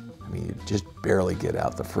 I mean, you just barely get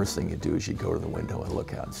out. The first thing you do is you go to the window and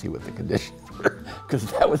look out and see what the conditions were, because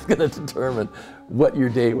that was going to determine what your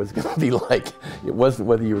day was going to be like. It wasn't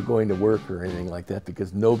whether you were going to work or anything like that,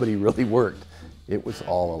 because nobody really worked. It was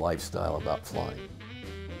all a lifestyle about flying.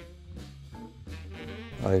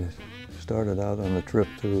 I started out on a trip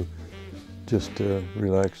to just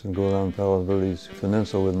relax and go down Palo Verde's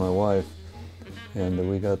Peninsula with my wife, and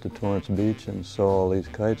we got to Torrance Beach and saw all these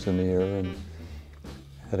kites in the air, and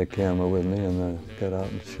had a camera with me, and I got out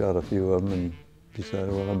and shot a few of them and decided,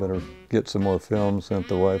 well, I better get some more film, sent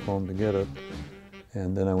the wife home to get it.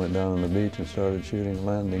 And then I went down on the beach and started shooting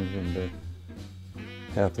landings, and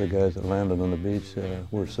half the guys that landed on the beach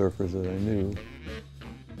were surfers that I knew.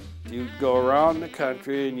 You'd go around the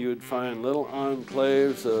country and you'd find little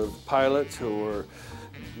enclaves of pilots who were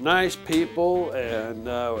nice people and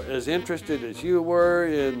as interested as you were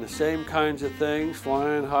in the same kinds of things,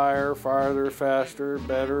 flying higher, farther, faster,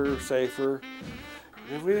 better, safer.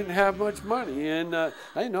 And we didn't have much money, and I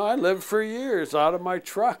lived for years out of my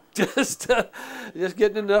truck, just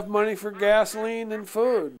getting enough money for gasoline and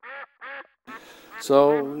food.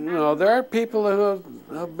 So, there are people who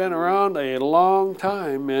have been around a long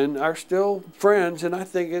time and are still friends, and I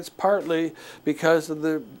think it's partly because of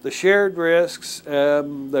the shared risks,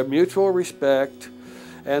 the mutual respect,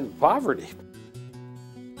 and poverty.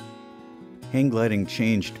 Hang gliding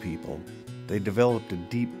changed people. They developed a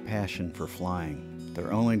deep passion for flying,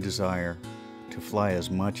 their only desire to fly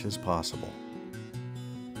as much as possible.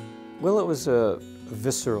 Well, it was a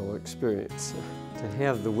visceral experience. To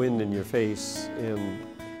have the wind in your face and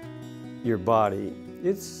your body,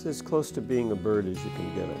 it's as close to being a bird as you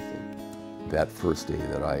can get, I think. That first day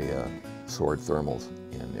that I soared thermals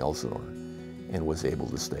in Elsinore and was able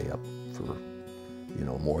to stay up for,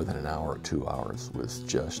 more than an hour or 2 hours was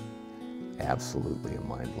just absolutely a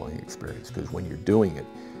mind-blowing experience, because when you're doing it,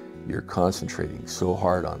 you're concentrating so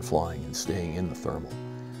hard on flying and staying in the thermal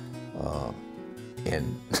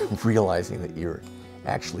and realizing that you're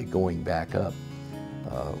actually going back up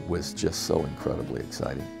was just so incredibly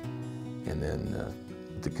exciting. And then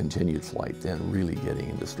the continued flight, then really getting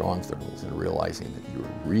into strong thermals and realizing that you were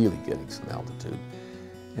really getting some altitude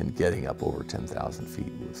and getting up over 10,000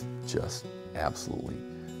 feet was just absolutely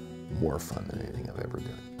more fun than anything I've ever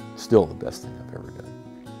done. Still the best thing I've ever done.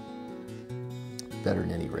 Better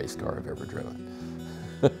than any race car I've ever driven.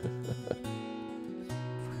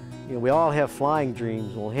 We all have flying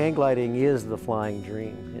dreams. Well, hang gliding is the flying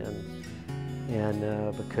dream,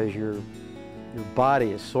 and because your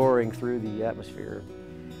body is soaring through the atmosphere,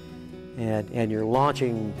 and you're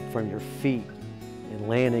launching from your feet and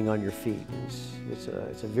landing on your feet. It's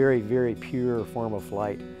a very, very pure form of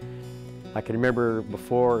flight. I can remember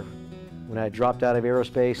before, when I dropped out of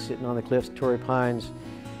aerospace, sitting on the cliffs at Torrey Pines,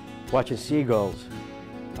 watching seagulls.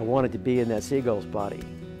 I wanted to be in that seagull's body.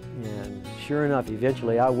 And sure enough,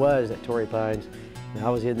 eventually I was at Torrey Pines, and I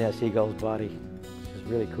was in that seagull's body. It was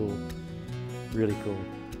really cool, really cool.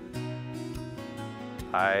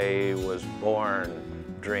 I was born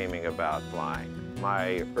dreaming about flying.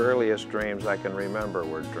 My earliest dreams I can remember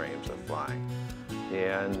were dreams of flying.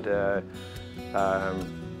 And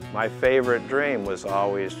my favorite dream was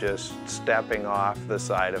always just stepping off the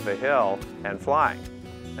side of a hill and flying.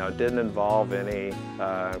 Now, it didn't involve any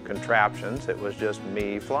contraptions, it was just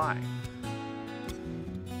me flying.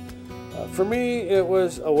 For me, it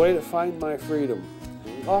was a way to find my freedom.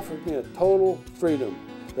 It offered me a total freedom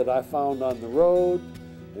that I found on the road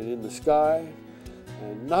and in the sky,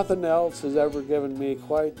 and nothing else has ever given me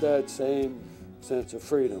quite that same sense of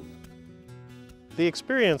freedom. The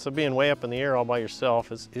experience of being way up in the air all by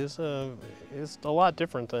yourself is a lot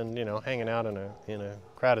different than hanging out in a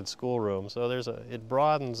crowded schoolroom. So it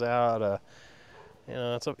broadens out.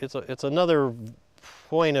 It's another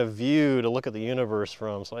point of view to look at the universe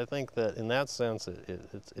from. So I think that in that sense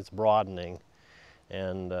it's broadening,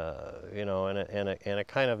 and you know, and a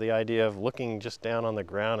kind of the idea of looking just down on the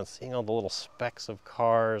ground and seeing all the little specks of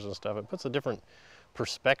cars and stuff. It puts a different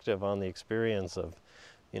perspective on the experience of,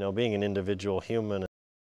 you know, being an individual human.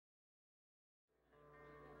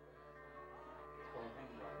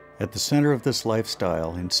 At the center of this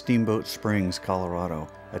lifestyle in Steamboat Springs, Colorado,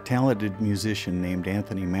 a talented musician named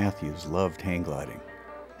Anthony Matthews loved hang gliding.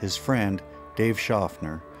 His friend, Dave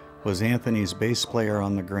Schoffner, was Anthony's bass player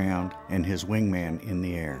on the ground and his wingman in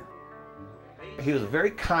the air. He was a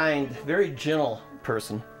very kind, very gentle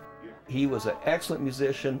person. He was an excellent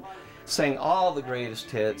musician, sang all the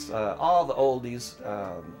greatest hits, all the oldies,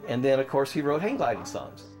 and then of course he wrote hang gliding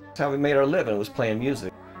songs. That's how we made our living, was playing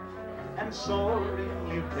music. And so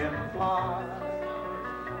you can fly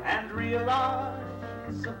and realize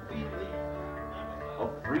the feeling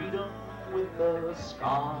of freedom with the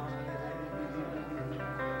sky.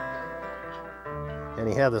 And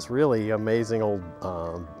he had this really amazing old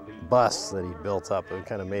bus that he built up. It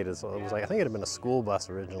kind of made it so it was like, I think it had been a school bus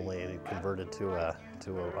originally, and he converted to a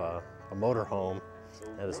motorhome.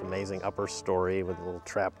 It had this amazing upper story with a little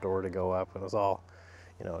trap door to go up. It was all,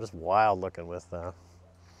 you know, just wild looking with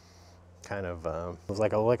kind of, it was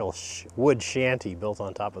like a wood shanty built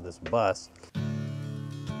on top of this bus.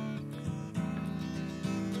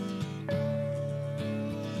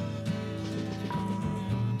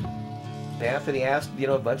 Anthony asked, you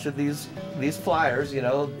know, a bunch of these flyers, you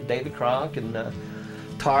know, David Cronk and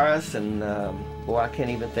Taurus and, boy, I can't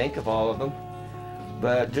even think of all of them,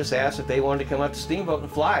 but just asked if they wanted to come up to Steamboat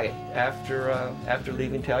and fly after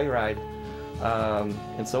leaving Telluride.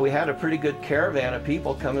 And so we had a pretty good caravan of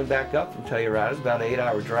people coming back up from Telluride. It was about an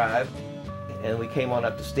 8-hour drive. And we came on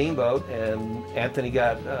up to Steamboat, and Anthony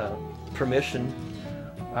got permission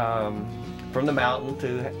from the mountain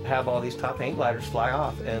to have all these top hang gliders fly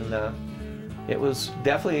off. And it was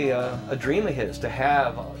definitely a dream of his to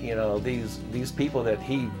have, you know, these people that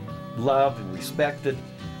he loved and respected,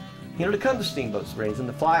 you know, to come to Steamboat Springs and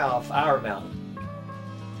to fly off our mountain.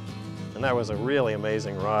 And that was a really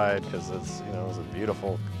amazing ride because it's, you know, it was a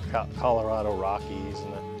beautiful Colorado Rockies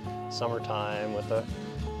in the summertime with the,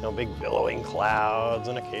 you know, big billowing clouds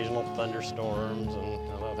and occasional thunderstorms, and, you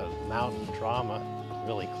know, the mountain drama was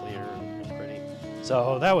really clear and pretty.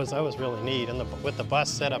 So that was really neat. And with the bus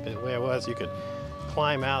setup the way it was, you could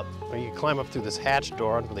climb out, or you could climb up through this hatch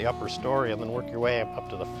door onto the upper story and then work your way up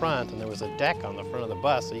to the front. And there was a deck on the front of the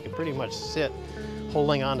bus, so you could pretty much sit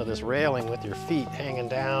holding onto this railing with your feet hanging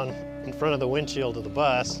down in front of the windshield of the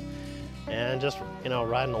bus and just, you know,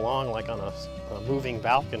 riding along like on a moving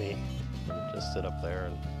balcony. You just sit up there,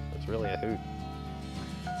 and it's really a hoot.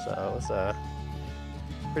 So it was a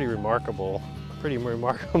pretty remarkable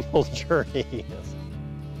journey. Yes.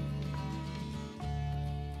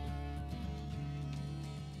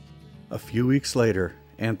 A few weeks later,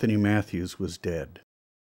 Anthony Matthews was dead.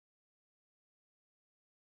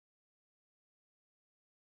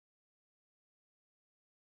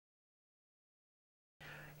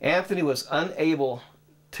 Anthony was unable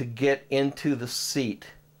to get into the seat,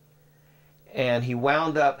 and he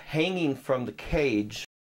wound up hanging from the cage.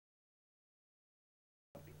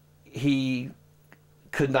 He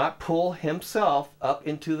could not pull himself up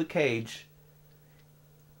into the cage,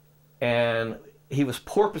 and he was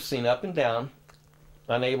porpoising up and down,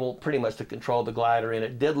 unable pretty much to control the glider, and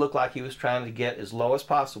it did look like he was trying to get as low as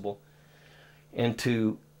possible and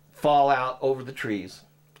to fall out over the trees,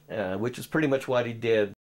 which is pretty much what he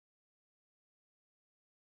did.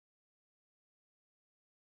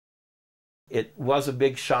 It was a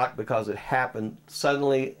big shock because it happened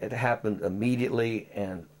suddenly, it happened immediately,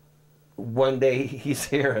 and one day he's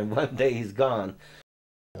here and one day he's gone.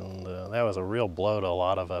 And that was a real blow to a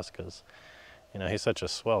lot of us because, you know, he's such a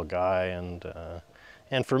swell guy,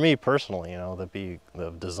 and for me personally, you know, to be the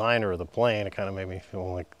designer of the plane, it kind of made me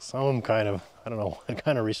feel like some kind of, I don't know what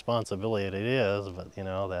kind of responsibility it is, but, you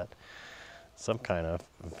know, that some kind of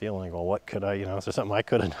feeling, well, what could I, you know, is there something I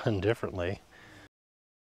could have done differently?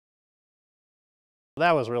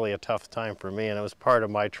 That was really a tough time for me, and it was part of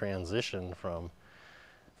my transition from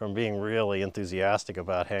being really enthusiastic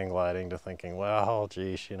about hang gliding to thinking, well,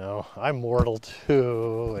 geez, you know, I'm mortal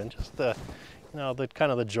too, and just the, you know, the kind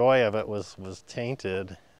of the joy of it was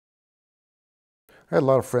tainted. I had a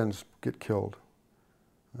lot of friends get killed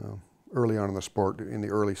early on in the sport, in the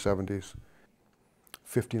early 70s.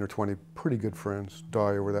 15 or 20 pretty good friends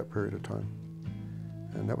die over that period of time,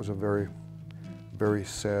 and that was a very, very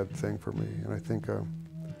sad thing for me, and I think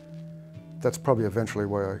that's probably eventually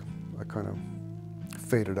why I kind of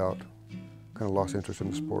faded out, kind of lost interest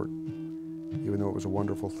in the sport, even though it was a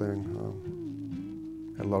wonderful thing.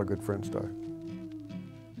 Had a lot of good friends die.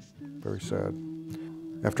 Very sad.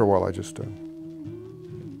 after a while, I just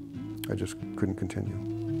couldn't continue.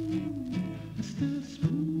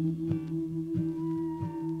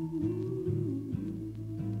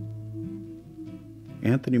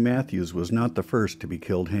 Anthony Matthews was not the first to be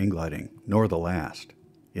killed hang gliding, nor the last.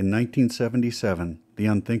 In 1977, the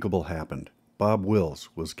unthinkable happened. Bob Wills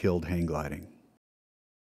was killed hang gliding.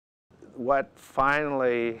 What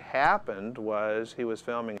finally happened was he was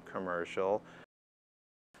filming a commercial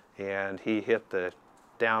and he hit the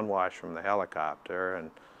downwash from the helicopter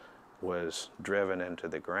and was driven into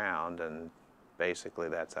the ground, and basically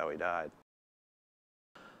that's how he died.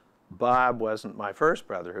 Bob wasn't my first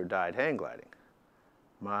brother who died hang gliding.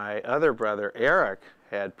 My other brother, Eric,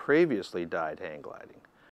 had previously died hang gliding.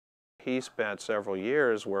 He spent several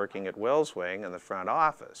years working at Wills Wing in the front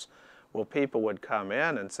office. Well, people would come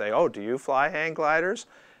in and say, "Oh, do you fly hang gliders?"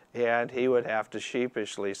 And he would have to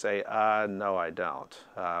sheepishly say, "No, I don't.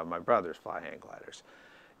 My brothers fly hang gliders."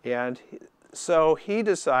 And so he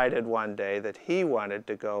decided one day that he wanted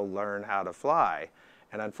to go learn how to fly.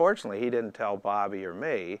 And unfortunately, he didn't tell Bobby or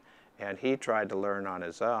me, and he tried to learn on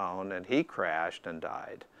his own, and he crashed and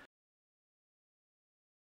died.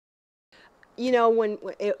 You know, when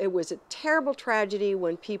it was a terrible tragedy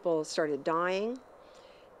when people started dying.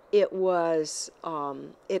 It was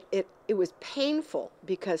it was painful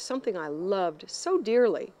because something I loved so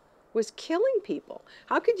dearly was killing people.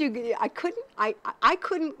 How could you? I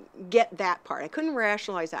couldn't get that part. I couldn't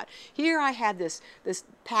rationalize that. Here I had this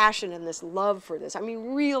passion and this love for this. I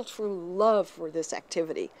mean, real true love for this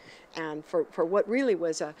activity, and for what really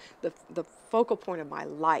was the focal point of my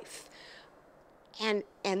life. And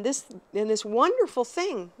this wonderful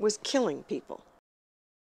thing was killing people.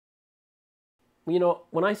 You know,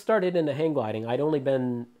 when I started into hang gliding, I'd only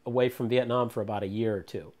been away from Vietnam for about a year or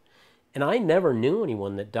two. And I never knew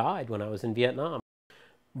anyone that died when I was in Vietnam.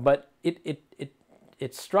 But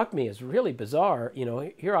it struck me as really bizarre. You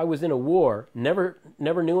know, here I was in a war, never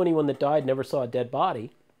knew anyone that died, never saw a dead body.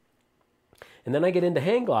 And then I get into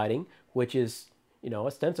hang gliding, which is, you know,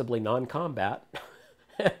 ostensibly non-combat.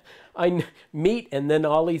 I meet, and then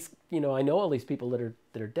all these, you know, I know all these people that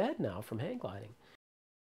are dead now from hang gliding.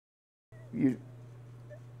 You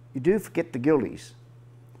do forget the guilties.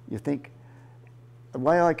 You think, the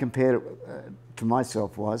way I compared it to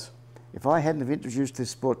myself was, if I hadn't have introduced this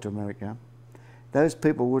sport to America, those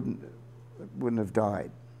people wouldn't have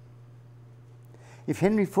died. If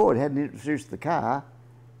Henry Ford hadn't introduced the car,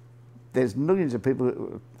 there's millions of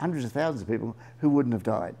people, hundreds of thousands of people who wouldn't have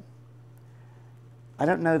died. I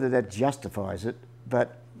don't know that that justifies it,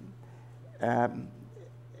 but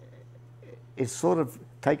it sort of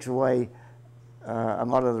takes away a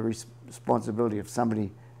lot of the responsibility of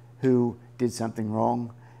somebody who did something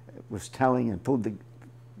wrong, was towing and pulled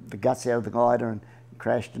the guts out of the glider and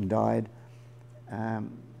crashed and died.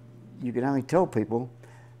 You can only tell people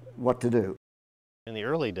what to do. In the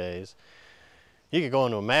early days, you could go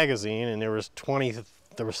into a magazine and there was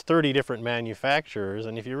 30 different manufacturers,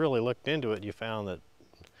 and if you really looked into it, you found that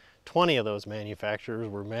 20 of those manufacturers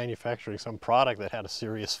were manufacturing some product that had a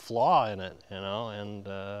serious flaw in it, you know, and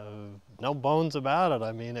no bones about it.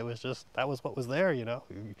 I mean, it was just, that was what was there, you know.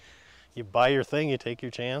 You buy your thing, you take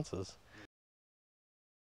your chances.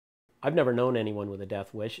 I've never known anyone with a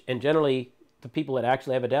death wish, and generally the people that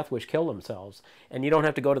actually have a death wish kill themselves. And you don't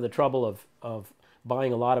have to go to the trouble of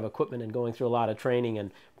buying a lot of equipment and going through a lot of training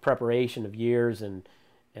and preparation of years and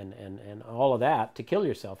all of that to kill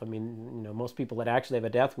yourself. I mean, you know, most people that actually have a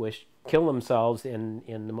death wish kill themselves in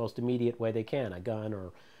the most immediate way they can, a gun,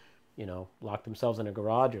 or, you know, lock themselves in a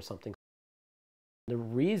garage or something. The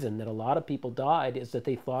reason that a lot of people died is that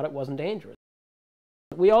they thought it wasn't dangerous.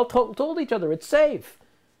 We all told each other it's safe,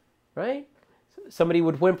 right? Somebody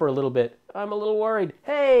would whimper a little bit. I'm a little worried.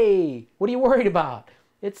 Hey, what are you worried about?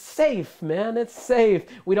 It's safe, man, it's safe.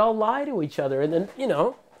 We'd all lie to each other, and then, you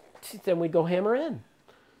know, then we'd go hammer in.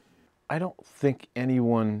 I don't think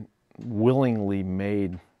anyone willingly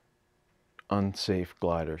made unsafe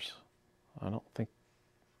gliders. I don't think,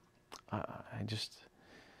 I just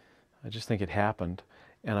think it happened.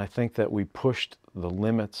 And I think that we pushed the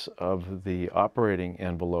limits of the operating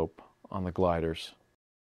envelope on the gliders.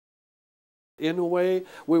 In a way,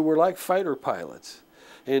 we were like fighter pilots,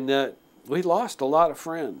 and that we lost a lot of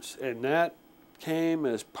friends, and that came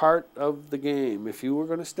as part of the game. If you were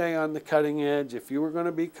going to stay on the cutting edge, if you were going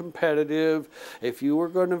to be competitive, if you were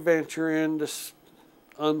going to venture into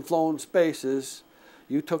unflown spaces,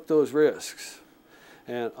 you took those risks.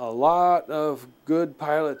 And a lot of good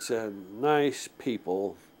pilots and nice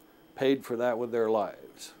people paid for that with their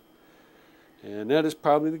lives. And that is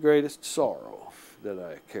probably the greatest sorrow that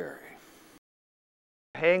I carry.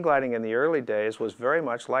 Hang gliding in the early days was very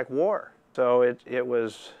much like war. So it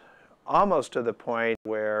was almost to the point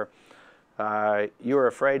where you were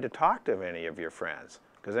afraid to talk to any of your friends,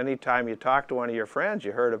 because anytime you talked to one of your friends,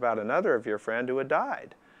 you heard about another of your friend who had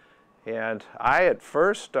died. And I at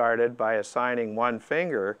first started by assigning one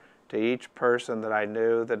finger to each person that I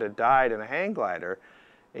knew that had died in a hang glider,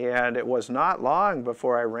 and it was not long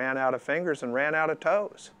before I ran out of fingers and ran out of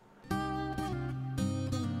toes.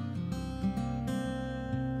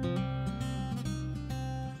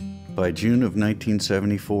 By June of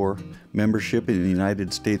 1974, membership in the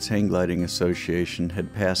United States Hang Gliding Association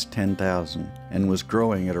had passed 10,000 and was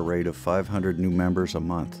growing at a rate of 500 new members a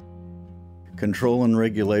month. Control and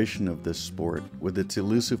regulation of this sport, with its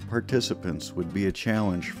elusive participants, would be a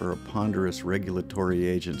challenge for a ponderous regulatory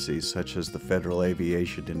agency such as the Federal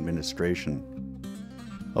Aviation Administration.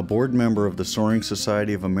 A board member of the Soaring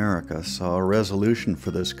Society of America saw a resolution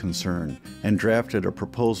for this concern and drafted a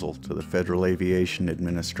proposal to the Federal Aviation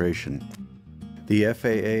Administration. The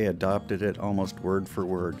FAA adopted it almost word for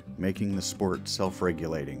word, making the sport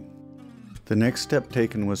self-regulating. The next step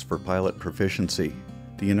taken was for pilot proficiency.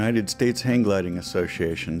 The United States Hang Gliding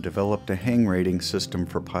Association developed a hang rating system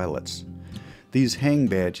for pilots. These hang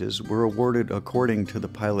badges were awarded according to the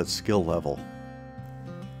pilot's skill level.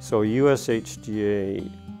 So USHGA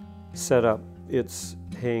set up its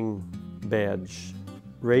hang badge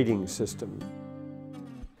rating system.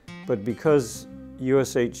 But because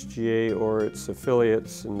USHGA or its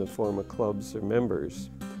affiliates in the form of clubs or members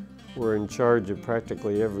were in charge of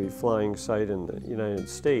practically every flying site in the United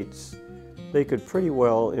States, they could pretty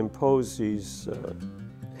well impose these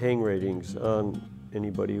hang ratings on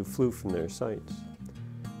anybody who flew from their sites.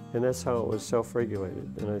 And that's how it was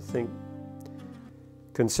self-regulated. And I think,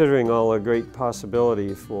 considering all the great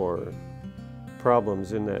possibility for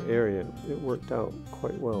problems in that area, it worked out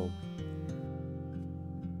quite well.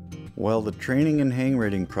 While the training and hang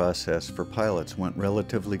rating process for pilots went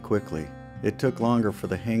relatively quickly, it took longer for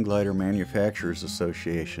the Hang Glider Manufacturers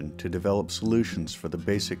Association to develop solutions for the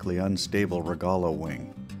basically unstable Regalo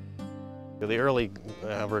wing. The early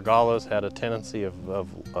Regalos had a tendency of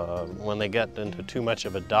when they get into too much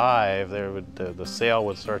of a dive, the sail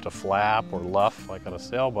would start to flap or luff like on a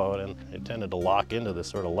sailboat, and it tended to lock into this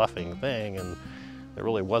sort of luffing thing, and there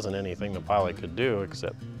really wasn't anything the pilot could do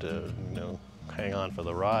except hang on for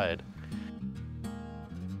the ride.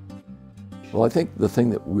 Well, I think the thing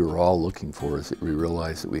that we were all looking for is that we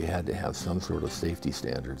realized that we had to have some sort of safety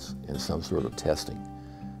standards and some sort of testing.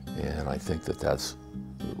 And I think that that's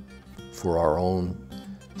for our own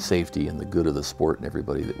safety and the good of the sport and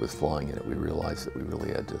everybody that was flying in it. We realized that we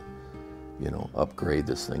really had to, upgrade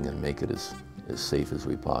this thing and make it as safe as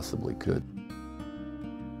we possibly could.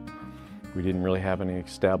 We didn't really have any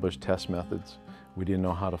established test methods. We didn't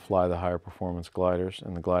know how to fly the higher performance gliders,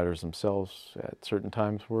 and the gliders themselves at certain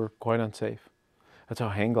times were quite unsafe. That's how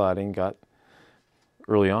hang gliding got,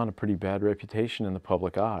 early on, a pretty bad reputation in the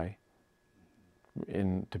public eye.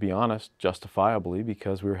 And to be honest, justifiably,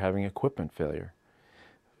 because we were having equipment failure.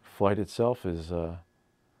 Flight itself is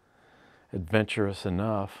adventurous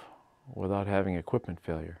enough without having equipment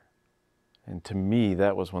failure. And to me,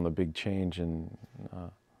 that was when the big change in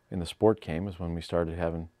the sport came, is when we started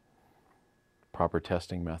having proper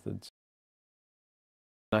testing methods.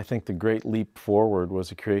 I think the great leap forward was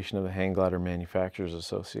the creation of the Hang Glider Manufacturers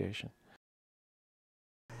Association.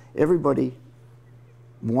 Everybody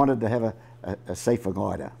wanted to have a safer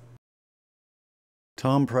glider.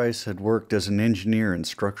 Tom Price had worked as an engineer in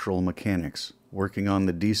structural mechanics, working on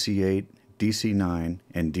the DC-8, DC-9,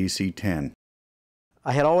 and DC-10.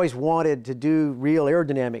 I had always wanted to do real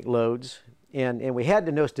aerodynamic loads, and we had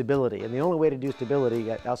to know stability, and the only way to do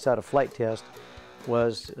stability outside of flight test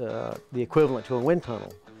was the equivalent to a wind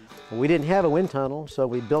tunnel. We didn't have a wind tunnel, so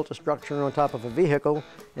we built a structure on top of a vehicle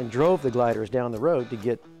and drove the gliders down the road to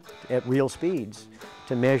get at real speeds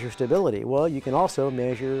to measure stability. Well, you can also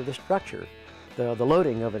measure the structure, the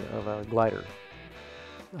loading of a glider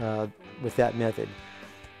with that method.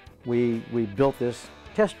 We built this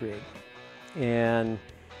test rig, and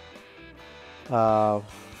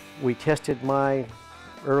we tested my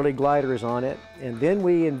early gliders on it, and then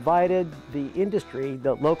we invited the industry,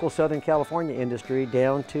 the local Southern California industry,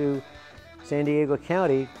 down to San Diego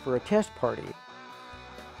County for a test party.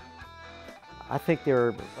 I think there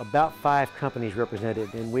are about 5 companies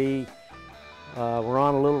represented, and we were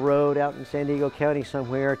on a little road out in San Diego County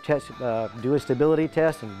somewhere, do a stability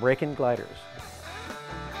test and breaking gliders.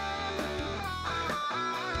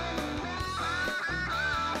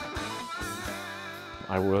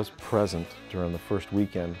 I was present during the first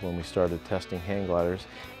weekend when we started testing hang gliders,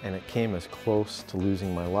 and it came as close to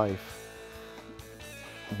losing my life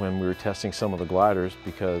when we were testing some of the gliders,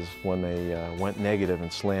 because when they went negative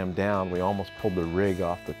and slammed down, we almost pulled the rig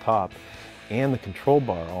off the top, and the control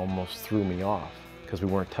bar almost threw me off because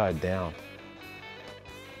we weren't tied down.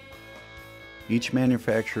 Each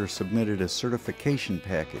manufacturer submitted a certification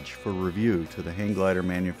package for review to the Hang Glider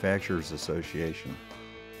Manufacturers Association.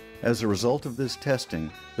 As a result of this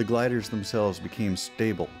testing, the gliders themselves became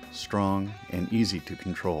stable, strong, and easy to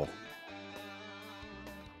control.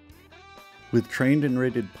 With trained and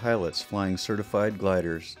rated pilots flying certified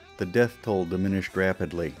gliders, the death toll diminished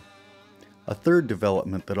rapidly. A third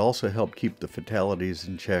development that also helped keep the fatalities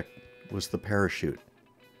in check was the parachute.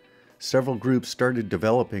 Several groups started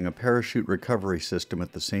developing a parachute recovery system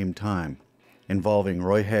at the same time, involving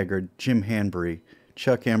Roy Haggard, Jim Hanbury,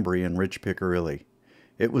 Chuck Embry, and Rich Piccirilli.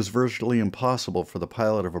 It was virtually impossible for the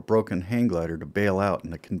pilot of a broken hang glider to bail out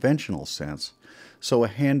in the conventional sense, so a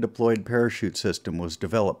hand-deployed parachute system was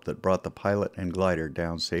developed that brought the pilot and glider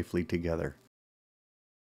down safely together.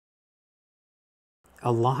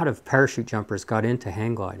 A lot of parachute jumpers got into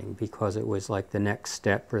hang gliding because it was like the next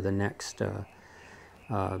step or the next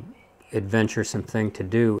adventuresome thing to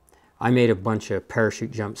do. I made a bunch of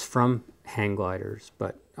parachute jumps from hang gliders,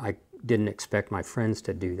 but I didn't expect my friends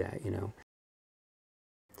to do that, you know.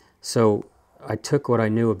 So I took what I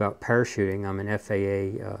knew about parachuting. I'm an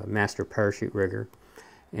FAA master parachute rigger,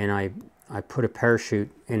 and I put a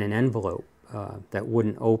parachute in an envelope that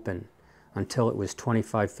wouldn't open until it was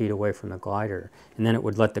 25 feet away from the glider, and then it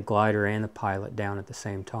would let the glider and the pilot down at the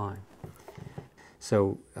same time.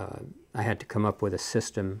 So I had to come up with a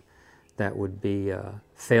system that would be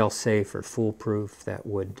fail-safe or foolproof, that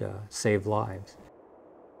would save lives.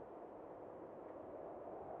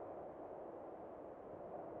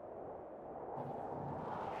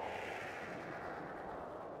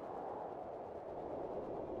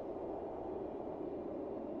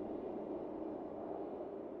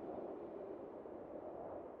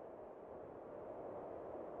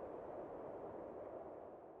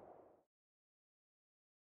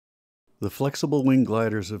 The flexible wing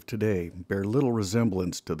gliders of today bear little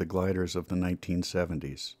resemblance to the gliders of the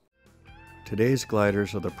 1970s. Today's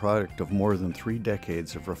gliders are the product of more than 3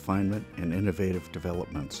 decades of refinement and innovative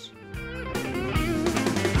developments.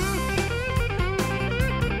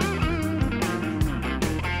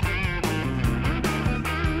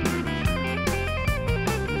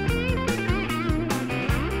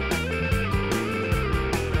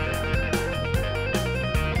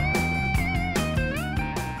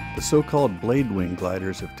 The so-called blade wing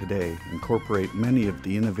gliders of today incorporate many of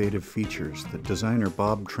the innovative features that designer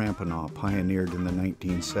Bob Trampenau pioneered in the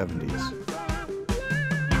 1970s.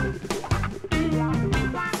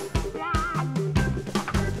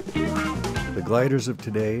 The gliders of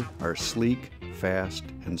today are sleek, fast,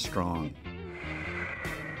 and strong.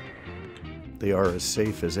 They are as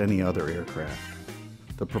safe as any other aircraft.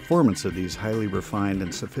 The performance of these highly refined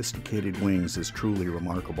and sophisticated wings is truly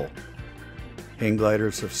remarkable. Hang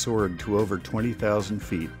gliders have soared to over 20,000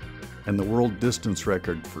 feet, and the world distance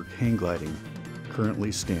record for hang gliding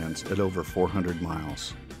currently stands at over 400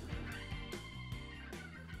 miles.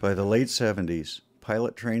 By the late 70s,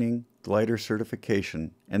 pilot training, glider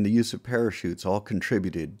certification, and the use of parachutes all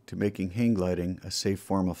contributed to making hang gliding a safe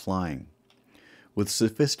form of flying. With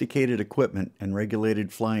sophisticated equipment and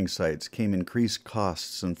regulated flying sites came increased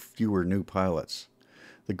costs and fewer new pilots.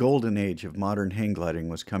 The golden age of modern hang gliding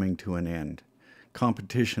was coming to an end.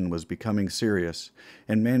 Competition was becoming serious,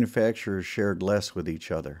 and manufacturers shared less with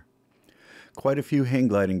each other. Quite a few hang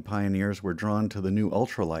gliding pioneers were drawn to the new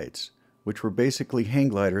ultralights, which were basically hang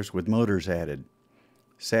gliders with motors added.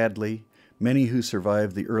 Sadly, many who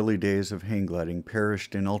survived the early days of hang gliding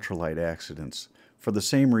perished in ultralight accidents, for the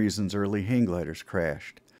same reasons early hang gliders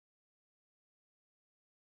crashed.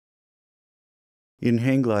 In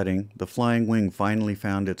hang gliding, the flying wing finally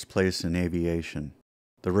found its place in aviation.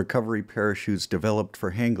 The recovery parachutes developed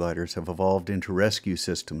for hang gliders have evolved into rescue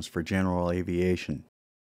systems for general aviation.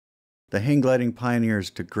 The hang gliding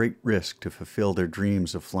pioneers took great risk to fulfill their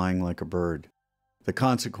dreams of flying like a bird. The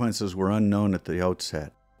consequences were unknown at the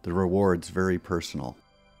outset, the rewards very personal.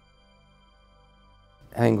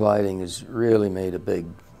 Hang gliding has really made a big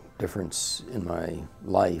difference in my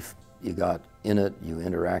life. You got in it, you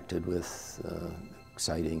interacted with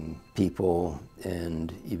exciting people,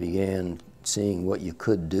 and you began seeing what you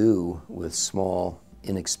could do with small,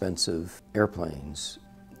 inexpensive airplanes.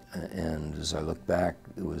 And as I look back,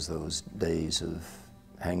 it was those days of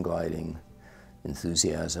hang gliding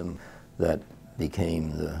enthusiasm that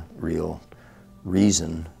became the real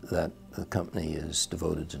reason that the company is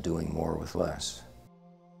devoted to doing more with less.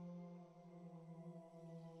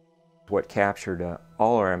 What captured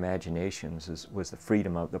all our imaginations was the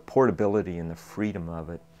freedom of, the portability and the freedom of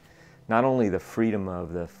it. Not only the freedom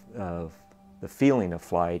of the feeling of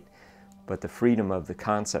flight, but the freedom of the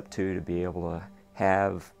concept too, to be able to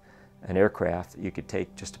have an aircraft that you could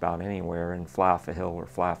take just about anywhere and fly off a hill or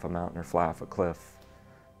fly off a mountain or fly off a cliff.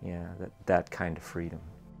 Yeah, that kind of freedom.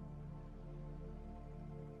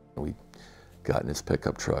 We got in his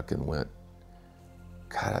pickup truck and went,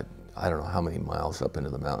 God, I don't know how many miles up into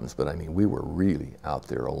the mountains, but I mean, we were really out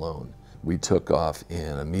there alone. We took off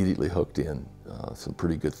and immediately hooked in some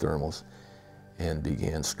pretty good thermals and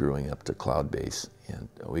began screwing up to cloud base. And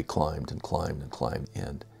we climbed and climbed and climbed.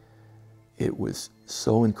 And it was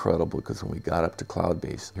so incredible because when we got up to cloud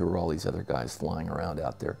base, here were all these other guys flying around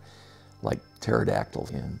out there like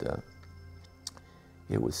pterodactyls. And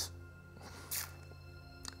it was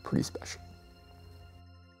pretty special.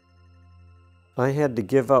 I had to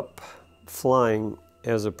give up flying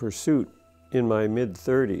as a pursuit in my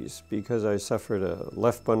mid-30s because I suffered a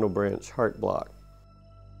left bundle branch heart block.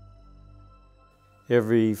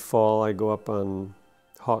 Every fall I go up on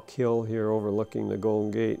Hawk Hill here overlooking the Golden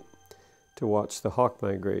Gate to watch the hawk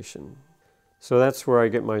migration. So that's where I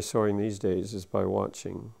get my soaring these days, is by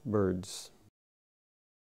watching birds.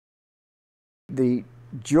 The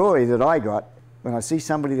joy that I got when I see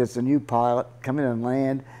somebody that's a new pilot come in and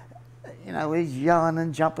land, you know, he's yelling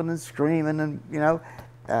and jumping and screaming, and you know,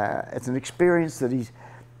 it's an experience that he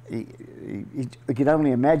could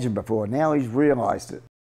only imagine before. Now he's realized it.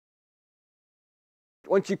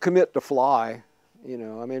 Once you commit to fly, you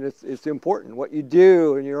know, I mean, it's important. What you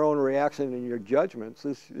do and your own reaction and your judgments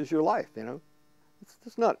is your life, you know.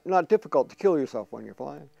 It's not difficult to kill yourself when you're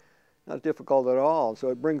flying. Not difficult at all. So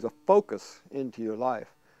it brings a focus into your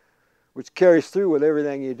life, which carries through with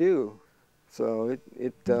everything you do. So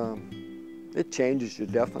it changes you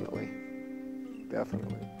definitely,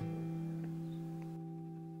 definitely.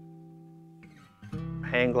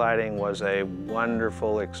 Hang gliding was a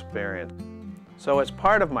wonderful experience. So it's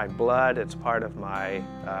part of my blood, it's part of my,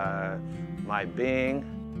 my being.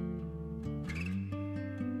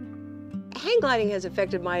 Hang gliding has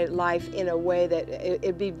affected my life in a way that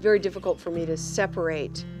it'd be very difficult for me to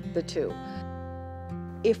separate the two.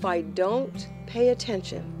 If I don't pay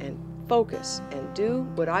attention and focus and do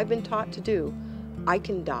what I've been taught to do, I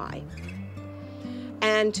can die.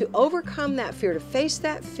 And to overcome that fear, to face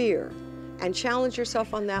that fear and challenge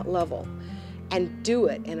yourself on that level and do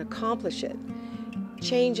it and accomplish it,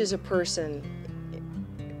 changes a person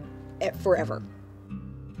forever.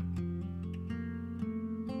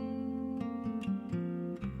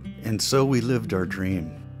 And so we lived our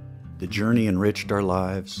dream. The journey enriched our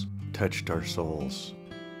lives, touched our souls.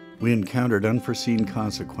 We encountered unforeseen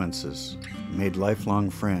consequences, made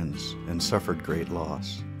lifelong friends, and suffered great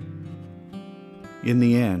loss. In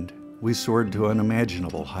the end, we soared to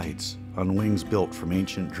unimaginable heights on wings built from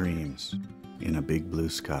ancient dreams in a big blue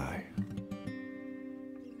sky.